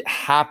 I think it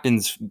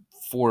happens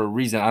for a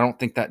reason. I don't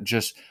think that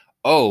just,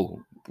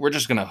 we're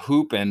just going to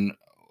hoop and,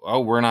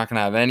 we're not going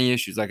to have any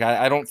issues. Like,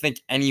 I don't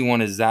think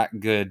anyone is that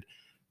good.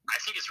 I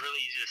think it's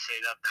really easy to say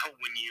that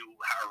when you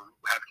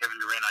have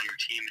Kevin Durant on your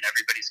team and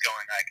everybody's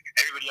going, like,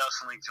 everybody else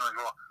in the league's going,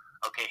 well,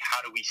 okay,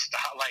 how do we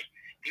stop? Like,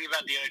 think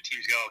about the other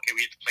teams go, okay,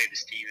 we have to play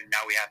this team, and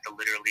now we have to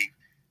literally,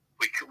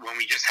 when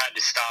we just had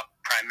to stop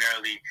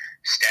primarily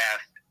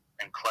Steph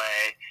and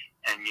Clay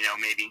and,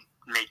 maybe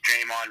make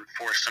Draymond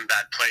force some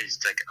bad plays.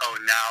 It's like,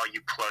 now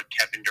you plug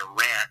Kevin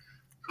Durant,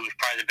 who is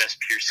probably the best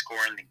pure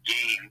scorer in the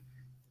game,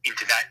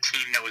 into that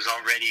team that was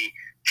already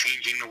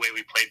changing the way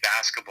we play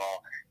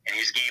basketball. And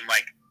his game,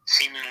 like,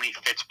 seemingly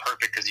fits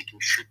perfect because he can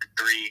shoot the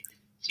 3.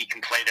 He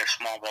can play their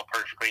small ball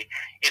perfectly.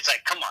 It's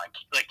like, come on,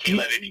 like,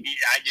 Caleb,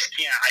 I just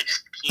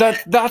can't.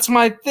 That's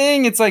my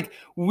thing. It's like,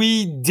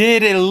 we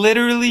did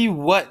literally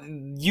what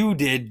you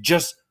did,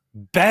 just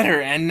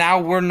better, and now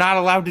we're not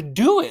allowed to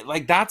do it.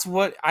 Like, that's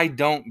what I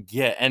don't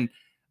get. And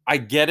I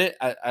get it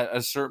at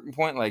a certain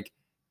point. Like,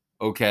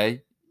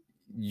 okay,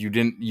 you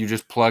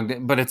just plugged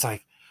it, but it's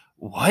like,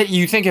 what?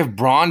 You think if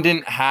Braun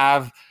didn't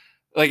have,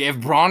 like, if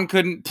Braun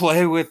couldn't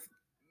play with,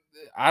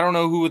 I don't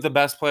know who was the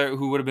best player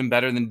who would have been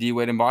better than D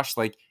Wade and Bosch,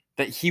 like,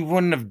 that he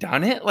wouldn't have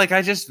done it? Like,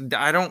 I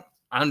don't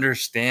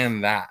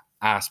understand that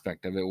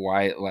aspect of it.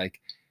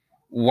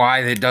 Why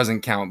it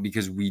doesn't count,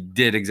 because we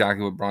did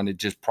exactly what Braun did,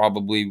 just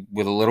probably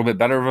with a little bit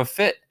better of a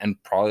fit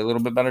and probably a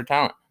little bit better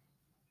talent.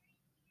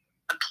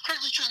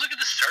 Because just look at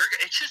the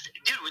circuit. It's just,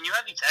 dude, when you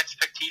have these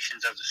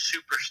expectations as a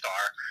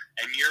superstar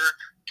and you're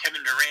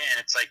Kevin Durant,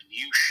 and it's like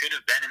you should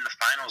have been in the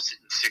finals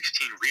in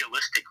 16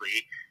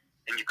 realistically,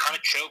 and you kind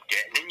of choked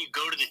it. And then you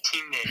go to the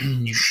team that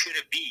you should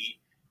have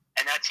beat,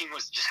 and that team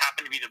just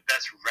happened to be the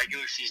best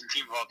regular season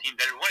team of all teams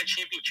that had won a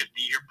championship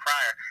the year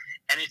prior.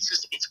 And it's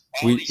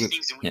all these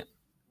things. And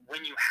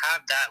when you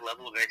have that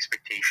level of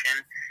expectation,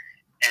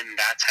 and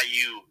that's how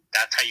you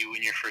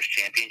win your first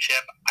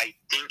championship, I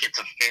think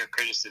it's a fair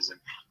criticism.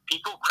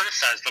 People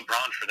criticize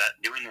LeBron for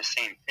that, doing the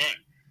same thing,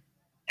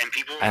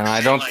 and I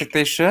don't think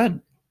they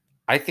should.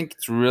 I think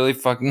it's really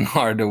fucking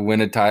hard to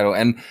win a title,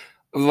 and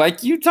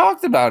like you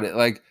talked about it,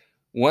 like,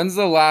 when's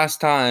the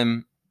last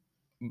time?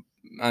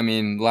 I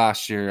mean,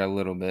 last year a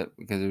little bit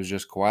because it was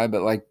just Kawhi,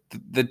 but like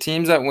the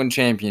teams that win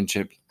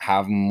championships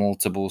have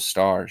multiple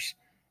stars.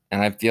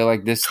 And I feel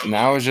like this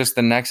now is just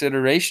the next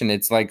iteration.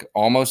 It's like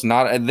almost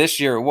not this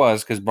year it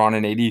was, because Bron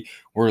and AD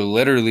were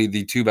literally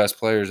the two best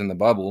players in the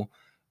bubble.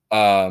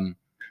 Now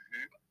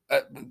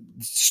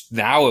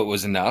it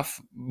was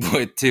enough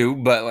with two,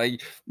 but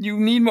like you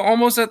need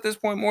almost at this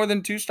point more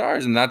than two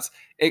stars, and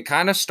it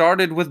kind of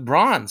started with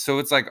Bron. So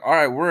it's like, all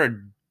right, we're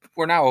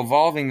now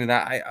evolving to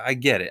that. I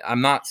get it. I'm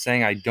not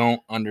saying I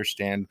don't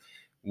understand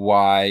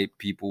why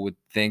people would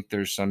think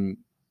there's some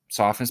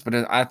softness, but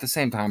at the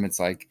same time, it's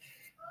like,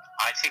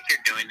 I think you're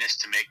doing this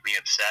to make me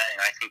upset,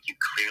 and I think you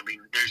clearly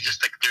there's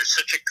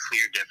such a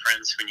clear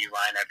difference when you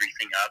line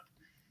everything up,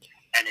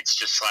 and it's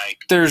just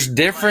like there's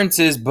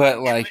differences,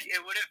 but like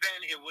it would have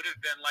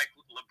been like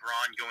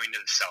LeBron going to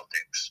the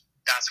Celtics.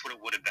 That's what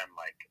it would have been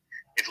like.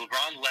 If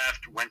LeBron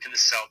left, went to the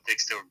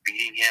Celtics, they were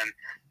beating him,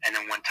 and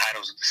then won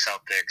titles with the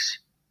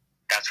Celtics.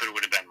 That's what it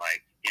would have been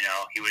like. You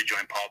know, he would have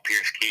joined Paul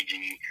Pierce,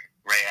 KG,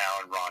 Ray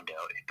Allen, Rondo,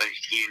 but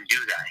he didn't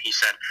do that. He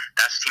said,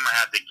 "That's the team I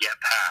have to get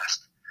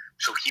past."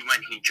 So he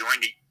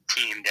joined a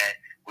team that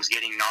was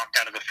getting knocked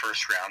out of the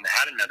first round, that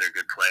had another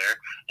good player,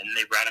 and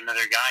they brought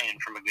another guy in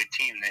from a good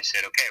team. And they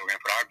said, okay, we're going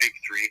to put our big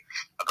three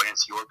up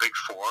against your big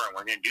four, and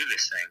we're going to do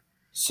this thing.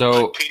 So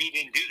but KD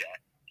didn't do that.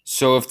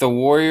 So if the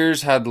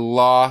Warriors had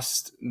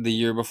lost the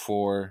year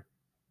before,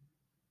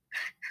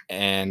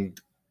 and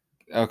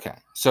okay,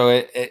 so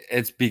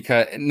it's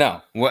because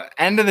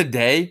end of the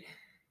day,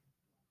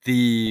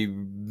 the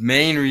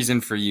main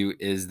reason for you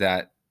is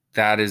that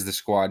is the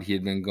squad he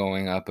had been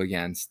going up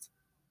against,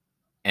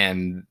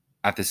 and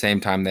at the same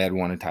time they had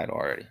won a title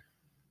already.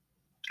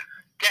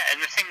 Yeah,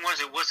 and the thing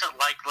was, it wasn't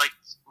like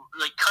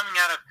coming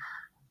out of.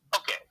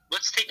 Okay,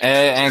 let's take.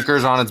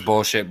 Anchor's on its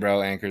bullshit,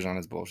 bro. Anchor's on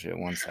its bullshit.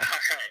 One sec.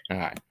 All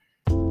right.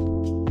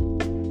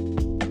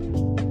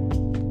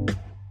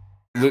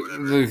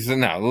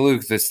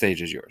 Luke, this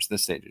stage is yours.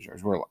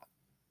 We're live.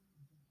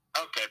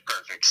 Okay,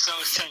 perfect. So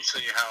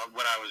essentially,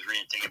 what I was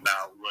ranting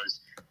about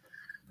was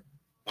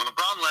when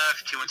LeBron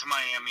left, he went to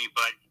Miami,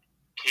 but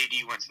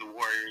KD went to the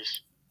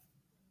Warriors.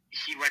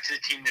 He went to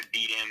the team that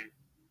beat him,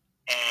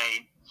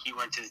 and he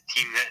went to the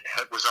team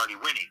that was already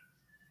winning.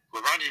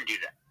 LeBron didn't do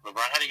that.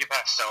 LeBron had to get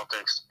past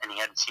Celtics, and he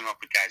had to team up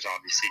with guys,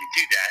 obviously, to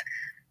do that.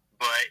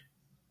 But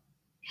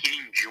he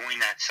didn't join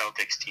that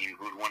Celtics team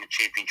who had won a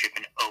championship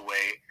in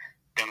 2008,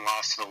 then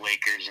lost to the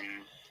Lakers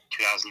in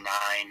 2010.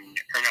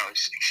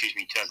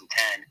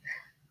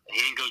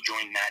 He didn't go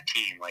join that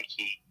team. Like,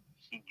 he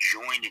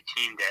joined a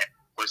team that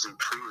was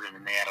improving,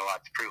 and they had a lot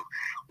to prove.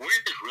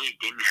 Warriors really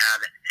didn't have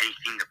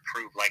anything to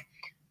prove. Like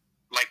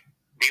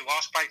they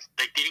lost by,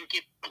 they didn't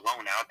get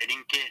blown out. They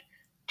didn't get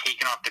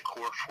taken off the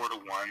court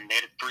 4-1.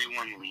 They had a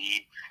 3-1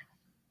 lead,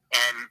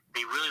 and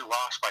they really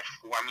lost by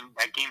 4. I mean,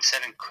 that game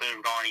 7 could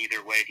have gone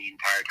either way the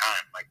entire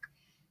time. Like,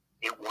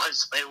 it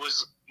was a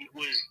 50-50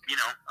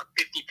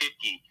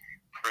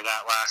 for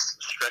that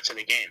last stretch of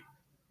the game.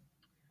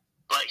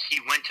 But he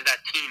went to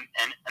that team,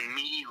 and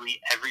immediately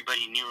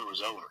everybody knew it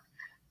was over.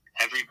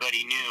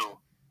 Everybody knew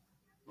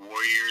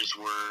Warriors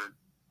were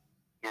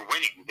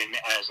winning,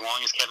 as long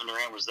as Kevin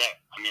Durant was there.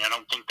 I mean, I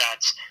don't think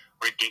that's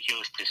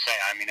ridiculous to say.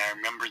 I mean, I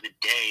remember the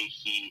day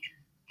he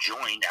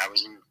joined. I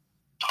was in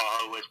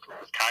Tahoe with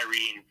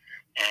Kyrie,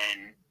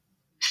 and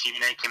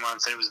Stephen A. came on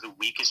and said it was the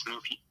weakest move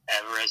he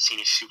ever has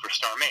seen a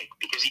superstar make,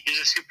 because he is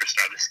a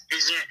superstar. This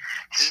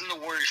isn't the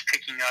Warriors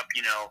picking up,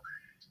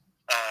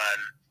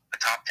 a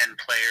top 10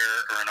 player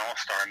or an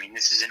all-star. I mean,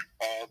 this is an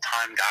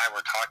all-time guy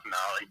we're talking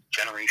about, like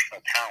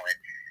generational talent.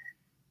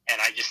 And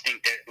I just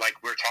think that, like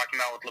we were talking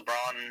about with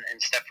LeBron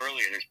and Steph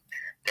earlier,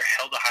 they're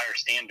held to higher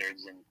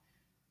standards, and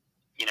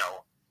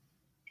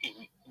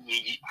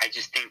I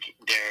just think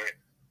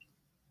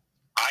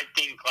I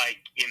think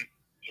like in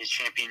his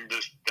champion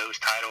those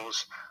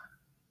titles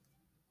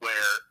where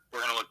we're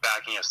going to look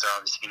back and yes, they're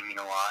obviously going to mean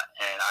a lot.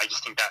 And I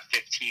just think that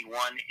 15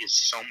 one is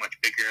so much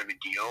bigger of a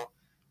deal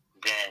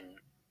than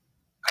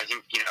I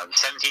think, the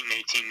 17 and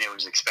 18 that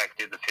was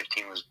expected. The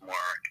 15 was more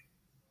earned.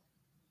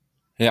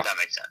 Yeah. If that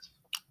makes sense.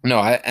 No,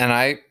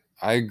 I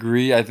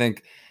agree. I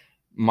think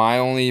my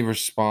only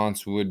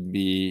response would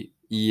be,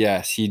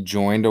 yes, he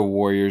joined a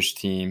Warriors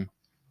team,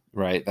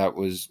 right? That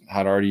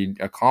had already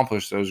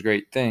accomplished those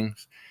great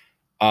things.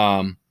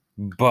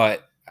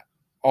 But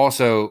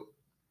also,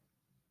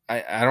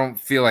 I don't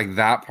feel like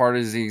that part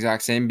is the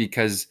exact same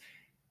because,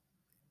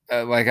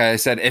 like I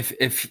said,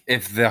 if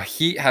the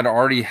Heat had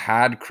already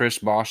had Chris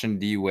Bosh and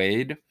D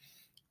Wade,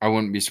 I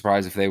wouldn't be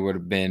surprised if they would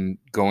have been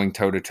going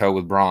toe to toe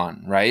with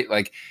Bron, right?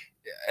 Like,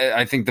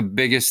 I think the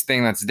biggest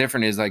thing that's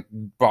different is like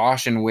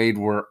Bosh and Wade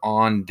were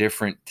on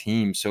different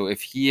teams. So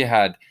if he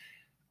had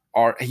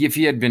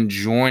been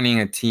joining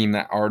a team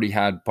that already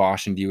had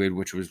Bosh and D Wade,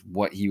 which was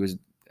what he was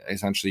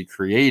essentially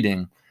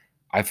creating,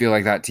 I feel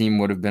like that team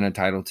would have been a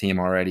title team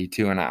already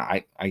too. And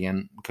I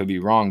again could be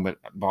wrong, but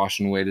Bosh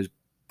and Wade is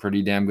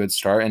pretty damn good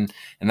start. And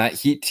that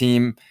Heat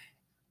team,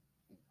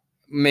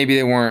 maybe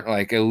they weren't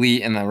like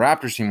elite and the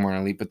Raptors team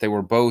weren't elite, but they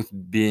were both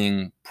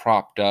being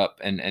propped up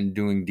and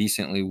doing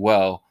decently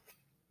well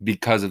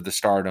because of the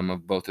stardom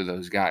of both of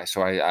those guys.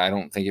 So I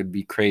don't think it'd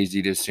be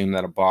crazy to assume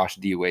that a Bosh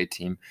D-Wade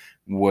team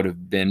would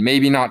have been,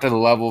 maybe not to the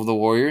level of the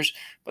Warriors,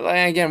 but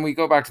again, we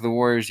go back to the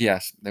Warriors.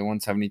 Yes, they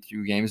won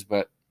 72 games,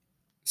 but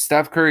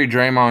Steph Curry,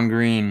 Draymond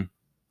Green,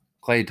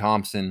 Klay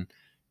Thompson,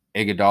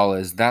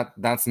 Iguodala,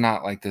 that's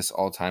not like this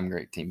all-time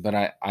great team. But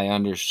I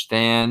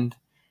understand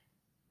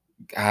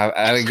how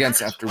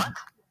against after,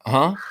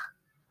 huh?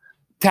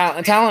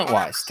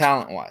 Talent-wise.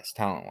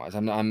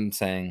 I'm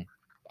saying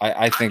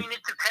I think. I mean,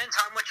 it depends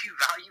how much you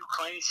value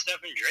Klay,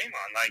 Steph, and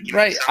Draymond.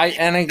 Right.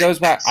 And it goes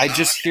back. I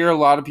just hear a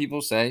lot of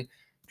people say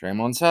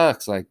Draymond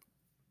sucks. Like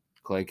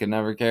Klay could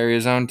never carry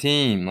his own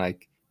team.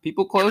 Like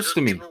people close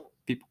to me.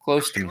 People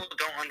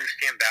don't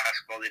understand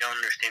basketball. They don't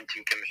understand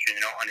team chemistry.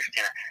 They don't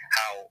understand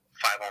how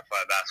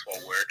 5-on-5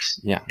 basketball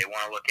works. Yeah. They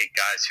want to look at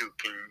guys who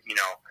can,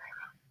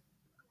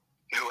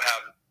 who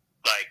have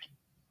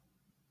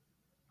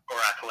or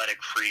athletic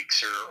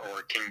freaks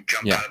or can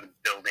jump out of the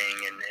building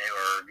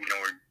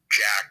or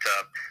jacked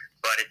up.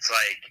 But it's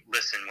like,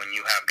 listen, when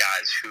you have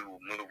guys who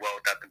move well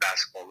without the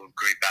basketball, who have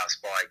great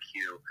basketball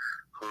IQ,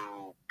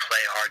 who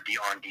play hard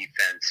on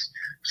defense,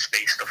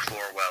 space the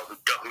floor well, who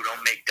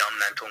don't make dumb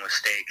mental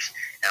mistakes,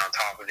 and on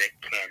top of it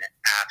can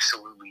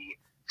absolutely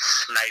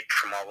snipe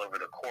from all over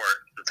the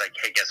court, it's like,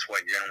 hey, guess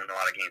what? You're going to win a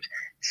lot of games,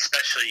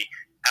 especially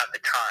at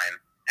the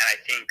time. And I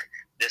think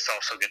this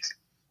also gets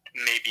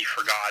maybe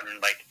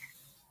forgotten. Like,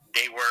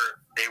 they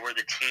were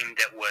the team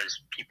that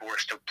people were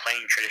still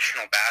playing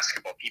traditional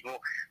basketball. People,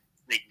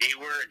 they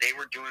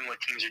were doing what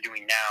teams are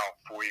doing now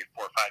 4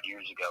 or 5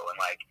 years ago, and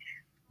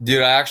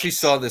dude, I actually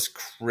saw this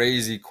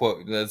crazy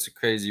quote. That's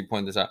crazy you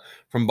point this out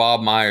from Bob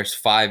Myers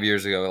 5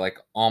 years ago, like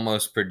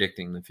almost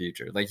predicting the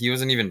future. Like he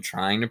wasn't even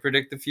trying to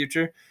predict the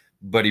future,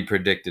 but he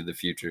predicted the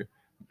future.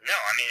 No,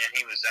 I mean, and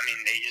he was. I mean,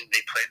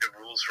 they played the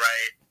rules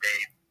right.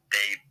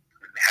 They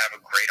have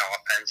a great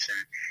offense,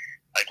 and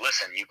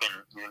listen, you can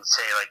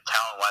say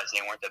talent wise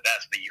they weren't the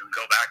best, but you can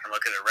go back and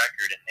look at the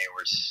record, and they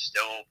were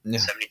still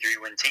 73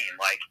 win team.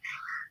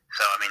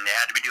 So I mean, they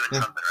had to be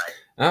doing something right.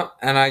 Oh,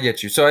 and I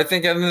get you. So I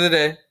think at the end of the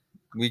day,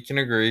 we can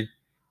agree.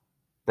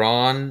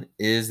 Bron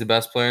is the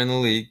best player in the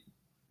league.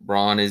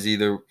 Bron is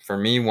either, for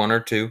me, 1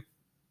 or 2,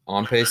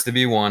 on pace to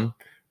be 1.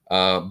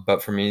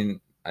 But for me,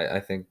 I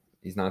think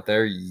he's not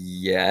there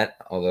yet,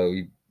 although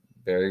he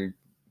very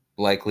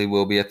likely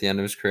will be at the end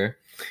of his career.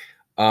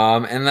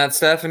 And that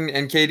Steph and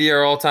KD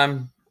are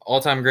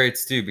all-time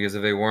greats too, because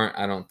if they weren't,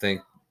 I don't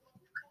think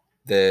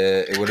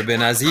it would have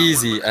been as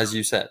easy as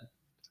you said.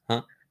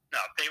 Huh? No,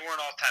 if they weren't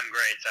all-time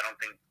greats, I don't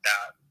think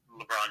that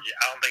LeBron.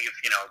 I don't think if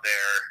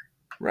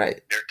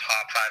they're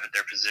top 5 at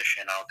their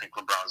position, I don't think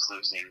LeBron's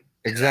losing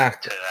to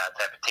that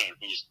type of team.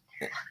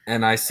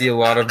 And I see a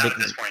lot of at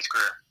this point in his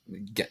career.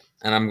 Yeah,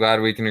 and I'm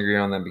glad we can agree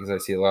on that because I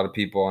see a lot of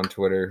people on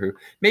Twitter who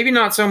maybe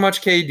not so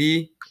much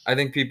KD. I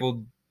think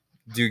people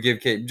do give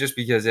KD just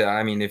because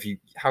I mean,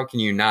 how can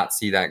you not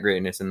see that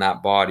greatness and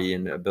that body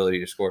and ability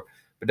to score?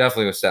 But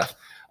definitely with Steph.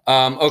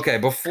 Okay,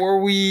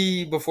 before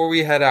we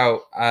head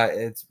out,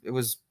 it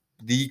was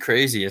the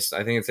craziest.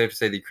 I think it's safe to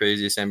say the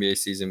craziest NBA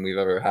season we've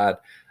ever had.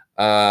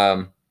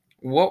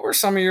 What were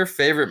some of your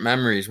favorite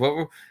memories?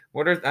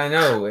 I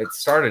know it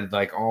started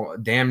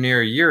damn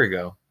near a year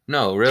ago.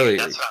 No, really.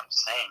 Dude, that's what I'm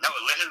saying. No,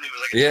 it literally was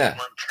like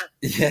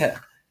a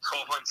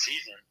 12-month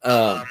season.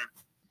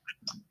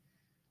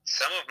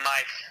 Some of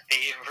my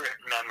favorite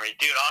memory,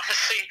 dude.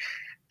 Honestly,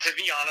 to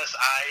be honest,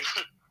 I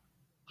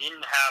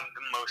didn't have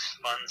the most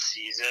fun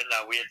season.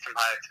 We had some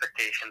high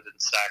expectations in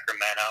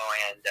Sacramento,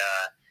 and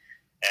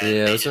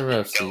it was a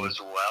rough season season as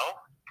well.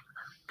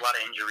 A lot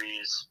of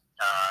injuries.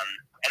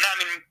 And I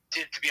mean,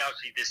 to be honest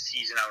with you, this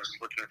season I was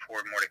looking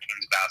forward more to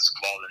Kings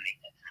basketball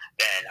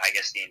than I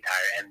guess the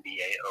entire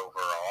NBA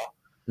overall.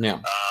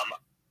 Yeah.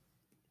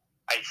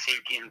 I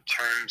think in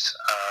terms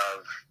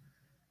of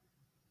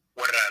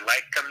what did I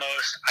like the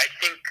most, I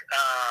think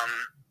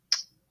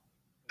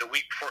the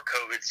week before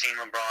COVID, seeing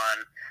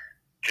LeBron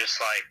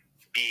just like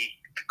beat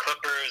the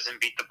Clippers and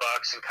beat the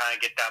Bucks and kind of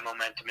get that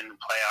momentum in the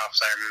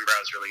playoffs. I remember I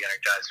was really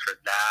energized for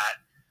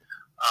that.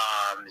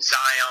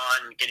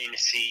 Zion, getting to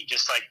see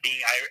just like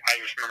being, I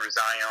just remember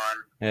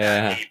Zion,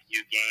 that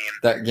debut game.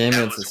 That game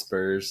against the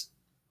Spurs.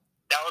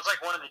 That was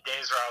like one of the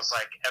days where I was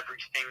like,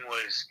 everything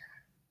was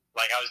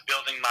like, I was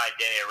building my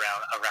day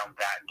around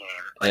that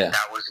game. Like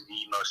that was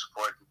the most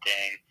important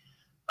thing.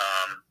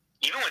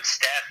 Even when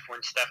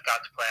Steph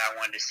got to play, I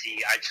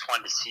just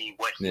wanted to see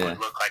what he would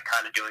look like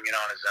kind of doing it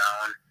on his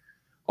own.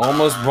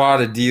 Almost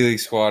brought a D-League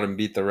squad and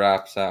beat the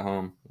Raps at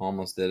home.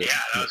 Almost did it. Yeah,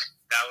 that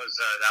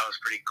was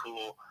pretty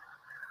cool.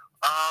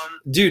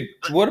 Dude,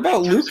 what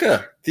about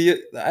Luka?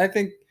 I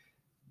think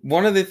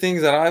one of the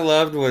things that I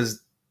loved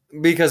was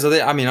because of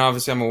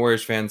obviously I'm a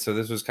Warriors fan, so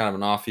this was kind of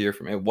an off year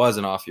for me. It was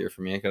an off year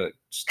for me. I gotta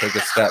just take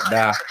a step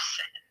back.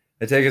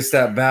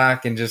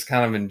 And just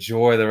kind of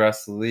enjoy the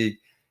rest of the league.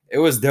 It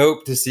was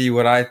dope to see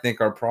what I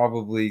think are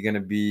probably going to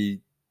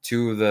be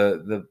two of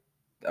the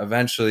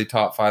eventually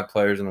top 5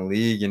 players in the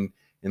league, and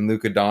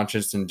Luka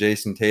Doncic and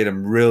Jason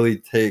Tatum really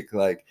take,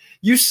 like,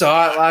 you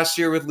saw it last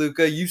year with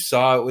Luka, you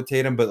saw it with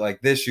Tatum, but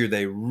like this year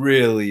they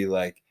really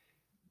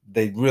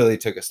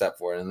took a step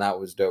forward, and that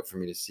was dope for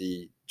me to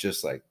see.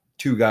 Just like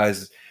two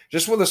guys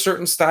just with a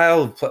certain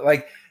style of play.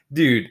 Like,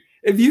 dude,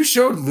 if you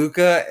showed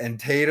Luka and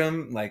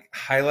Tatum like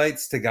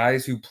highlights to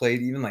guys who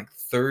played even like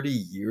 30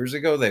 years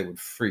ago, they would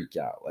freak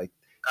out. Like,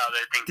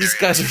 these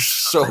guys are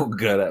so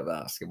good at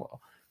basketball.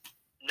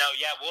 No,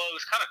 yeah, well, it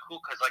was kind of cool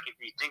because, like, if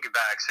you think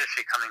about it,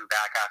 especially coming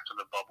back after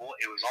the bubble,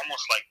 it was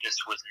almost like this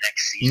was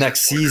next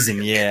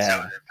season.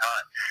 Yeah.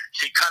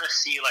 So you kind of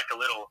see, like, a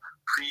little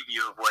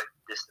preview of what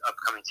this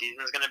upcoming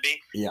season is going to be.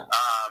 Yeah.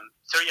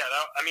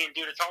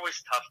 Dude, it's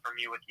always tough for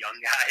me with young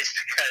guys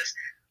because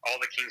all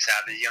the Kings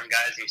have these young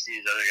guys, and you see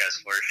these other guys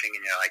flourishing,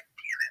 and you're like,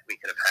 damn it, we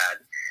could have had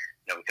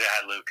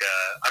Luka.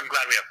 I'm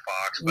glad we have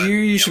Fox. But,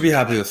 you should be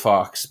happy with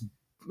Fox.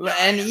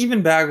 And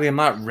even Bagley, I'm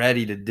not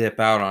ready to dip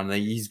out on.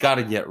 He's got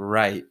to get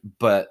right,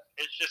 but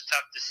it's just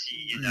tough to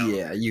see.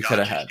 You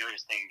could have had doing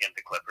his thing against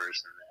the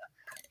Clippers,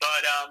 but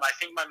I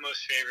think my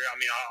most favorite. I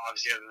mean,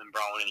 obviously, other than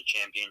Braun winning the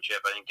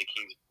championship, I think the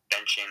Kings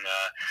benching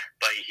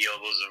Buddy Hield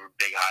was a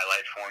big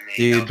highlight for me.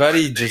 Dude,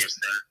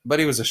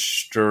 Buddy was a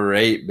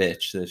straight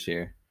bitch this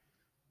year.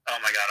 Oh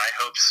my God, I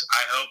hope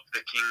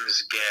the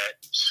Kings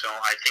get. So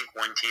I think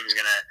one team's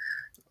gonna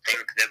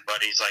think that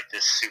Buddy's like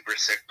this super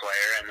sick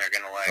player, and they're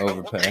gonna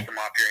we'll take him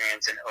off your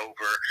hands and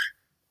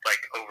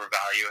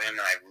overvalue him.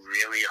 And I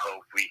really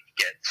hope we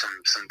get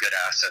some good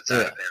assets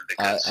out of him.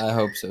 Because I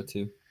hope so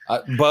too.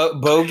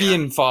 Bogey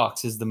and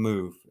Fox is the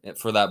move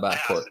for that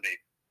backcourt.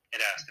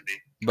 It has to be.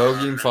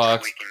 Bogey and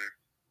Fox.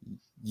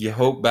 You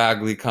hope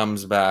Bagley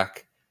comes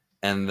back,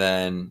 and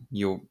then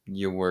you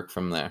work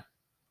from there.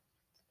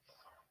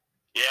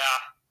 Yeah.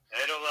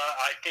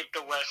 I think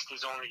the West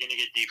is only going to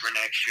get deeper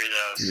next year,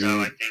 though.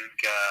 So I think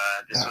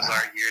this was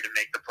our year to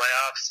make the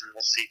playoffs, and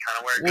we'll see kind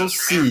of where it goes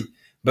from here.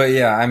 But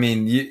yeah, I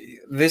mean,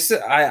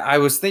 I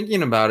was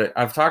thinking about it.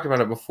 I've talked about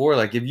it before.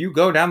 Like, if you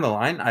go down the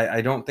line, I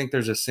don't think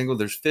there's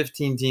there's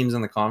 15 teams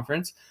in the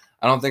conference.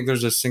 I don't think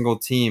there's a single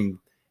team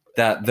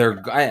that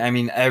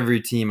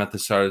every team at the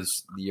start of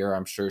the year,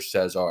 I'm sure,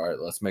 says, all right,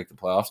 let's make the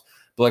playoffs.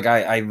 But like,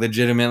 I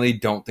legitimately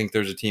don't think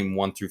there's a team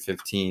 1 through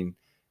 15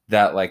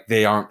 that like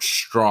they aren't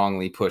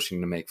strongly pushing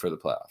to make for the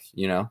playoffs,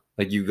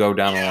 like you go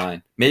down the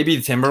line. Maybe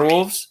the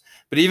Timberwolves,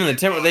 but even the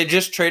they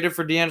just traded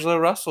for D'Angelo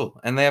Russell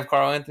and they have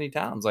Karl Anthony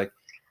Towns. Like,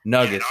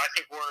 Nuggets. I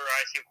think we're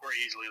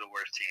easily the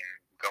worst team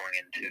going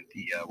into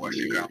the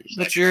Western Conference.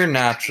 But you're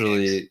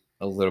naturally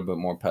a little bit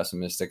more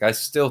pessimistic. I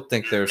still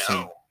think there's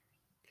some.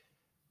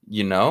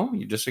 You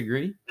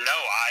disagree? No,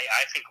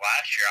 I think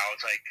last year I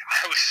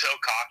was so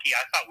cocky.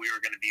 I thought we were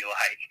going to be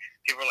like,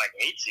 people were like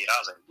 8 seed. I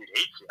was like, dude, 8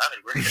 seed. I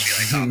think we're going to be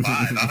like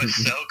top 5. I was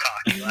so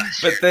cocky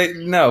last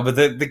year. But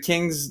the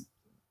Kings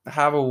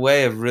have a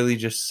way of really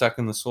just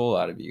sucking the soul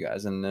out of you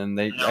guys, and then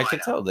I can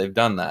tell they've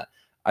done that.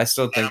 I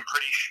still think. I'm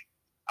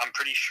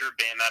pretty sure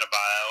Bam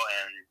Adebayo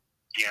and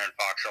De'Aaron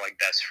Fox are like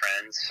best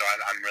friends, so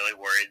I'm really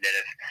worried that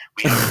if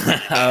we have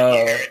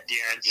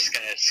De'Aaron's just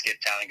gonna skip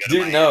town and go to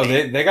Miami. No,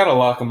 they gotta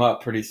lock him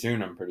up pretty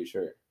soon. I'm pretty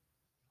sure.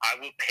 I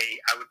would pay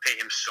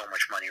him so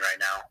much money right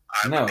now.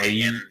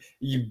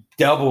 You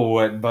double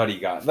what Buddy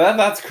got.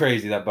 That's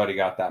crazy that Buddy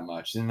got that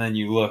much, and then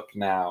you look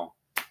now,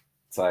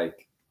 it's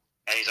like.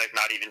 And he's like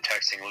not even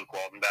texting Luke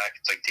Walton back.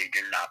 It's like, dude,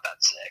 you're not that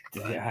sick.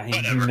 But yeah,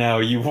 I know.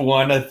 You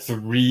won a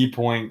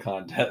 3-point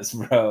contest,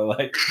 bro.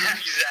 Like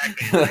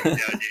exactly. Like, no,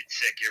 dude,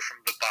 sick. You're from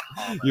the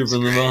Bahamas. You're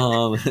from the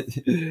Bahamas.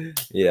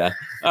 Yeah.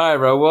 All right,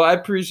 bro. Well, I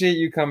appreciate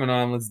you coming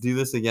on. Let's do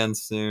this again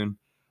soon.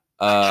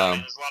 It was a lot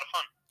of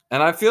fun.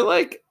 And I feel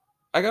like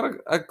I got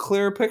a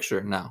clearer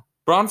picture now.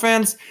 Braun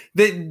fans,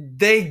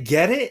 they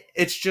get it.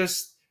 It's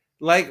just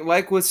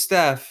like with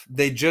Steph,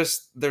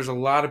 there's a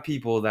lot of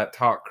people that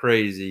talk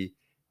crazy.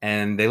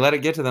 And they let it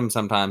get to them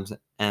sometimes,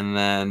 and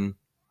then,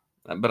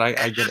 but I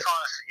get it.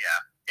 Honestly, yeah,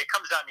 it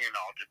comes down to your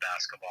knowledge of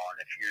basketball, and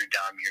if you're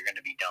dumb, you're going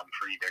to be dumb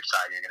for either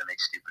side. You're going to make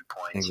stupid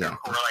points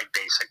or like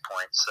basic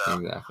points.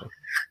 So exactly,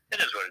 it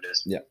is what it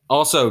is. Yeah.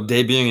 Also,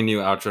 debuting a new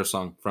outro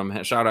song from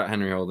shout out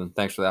Henry Holden.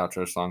 Thanks for the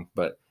outro song,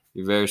 but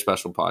you're a very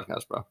special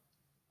podcast, bro.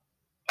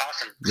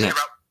 Awesome. See you,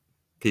 bro.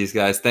 Peace,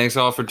 guys. Thanks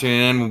all for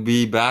tuning in. We'll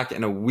be back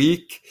in a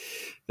week.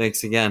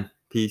 Thanks again.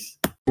 Peace.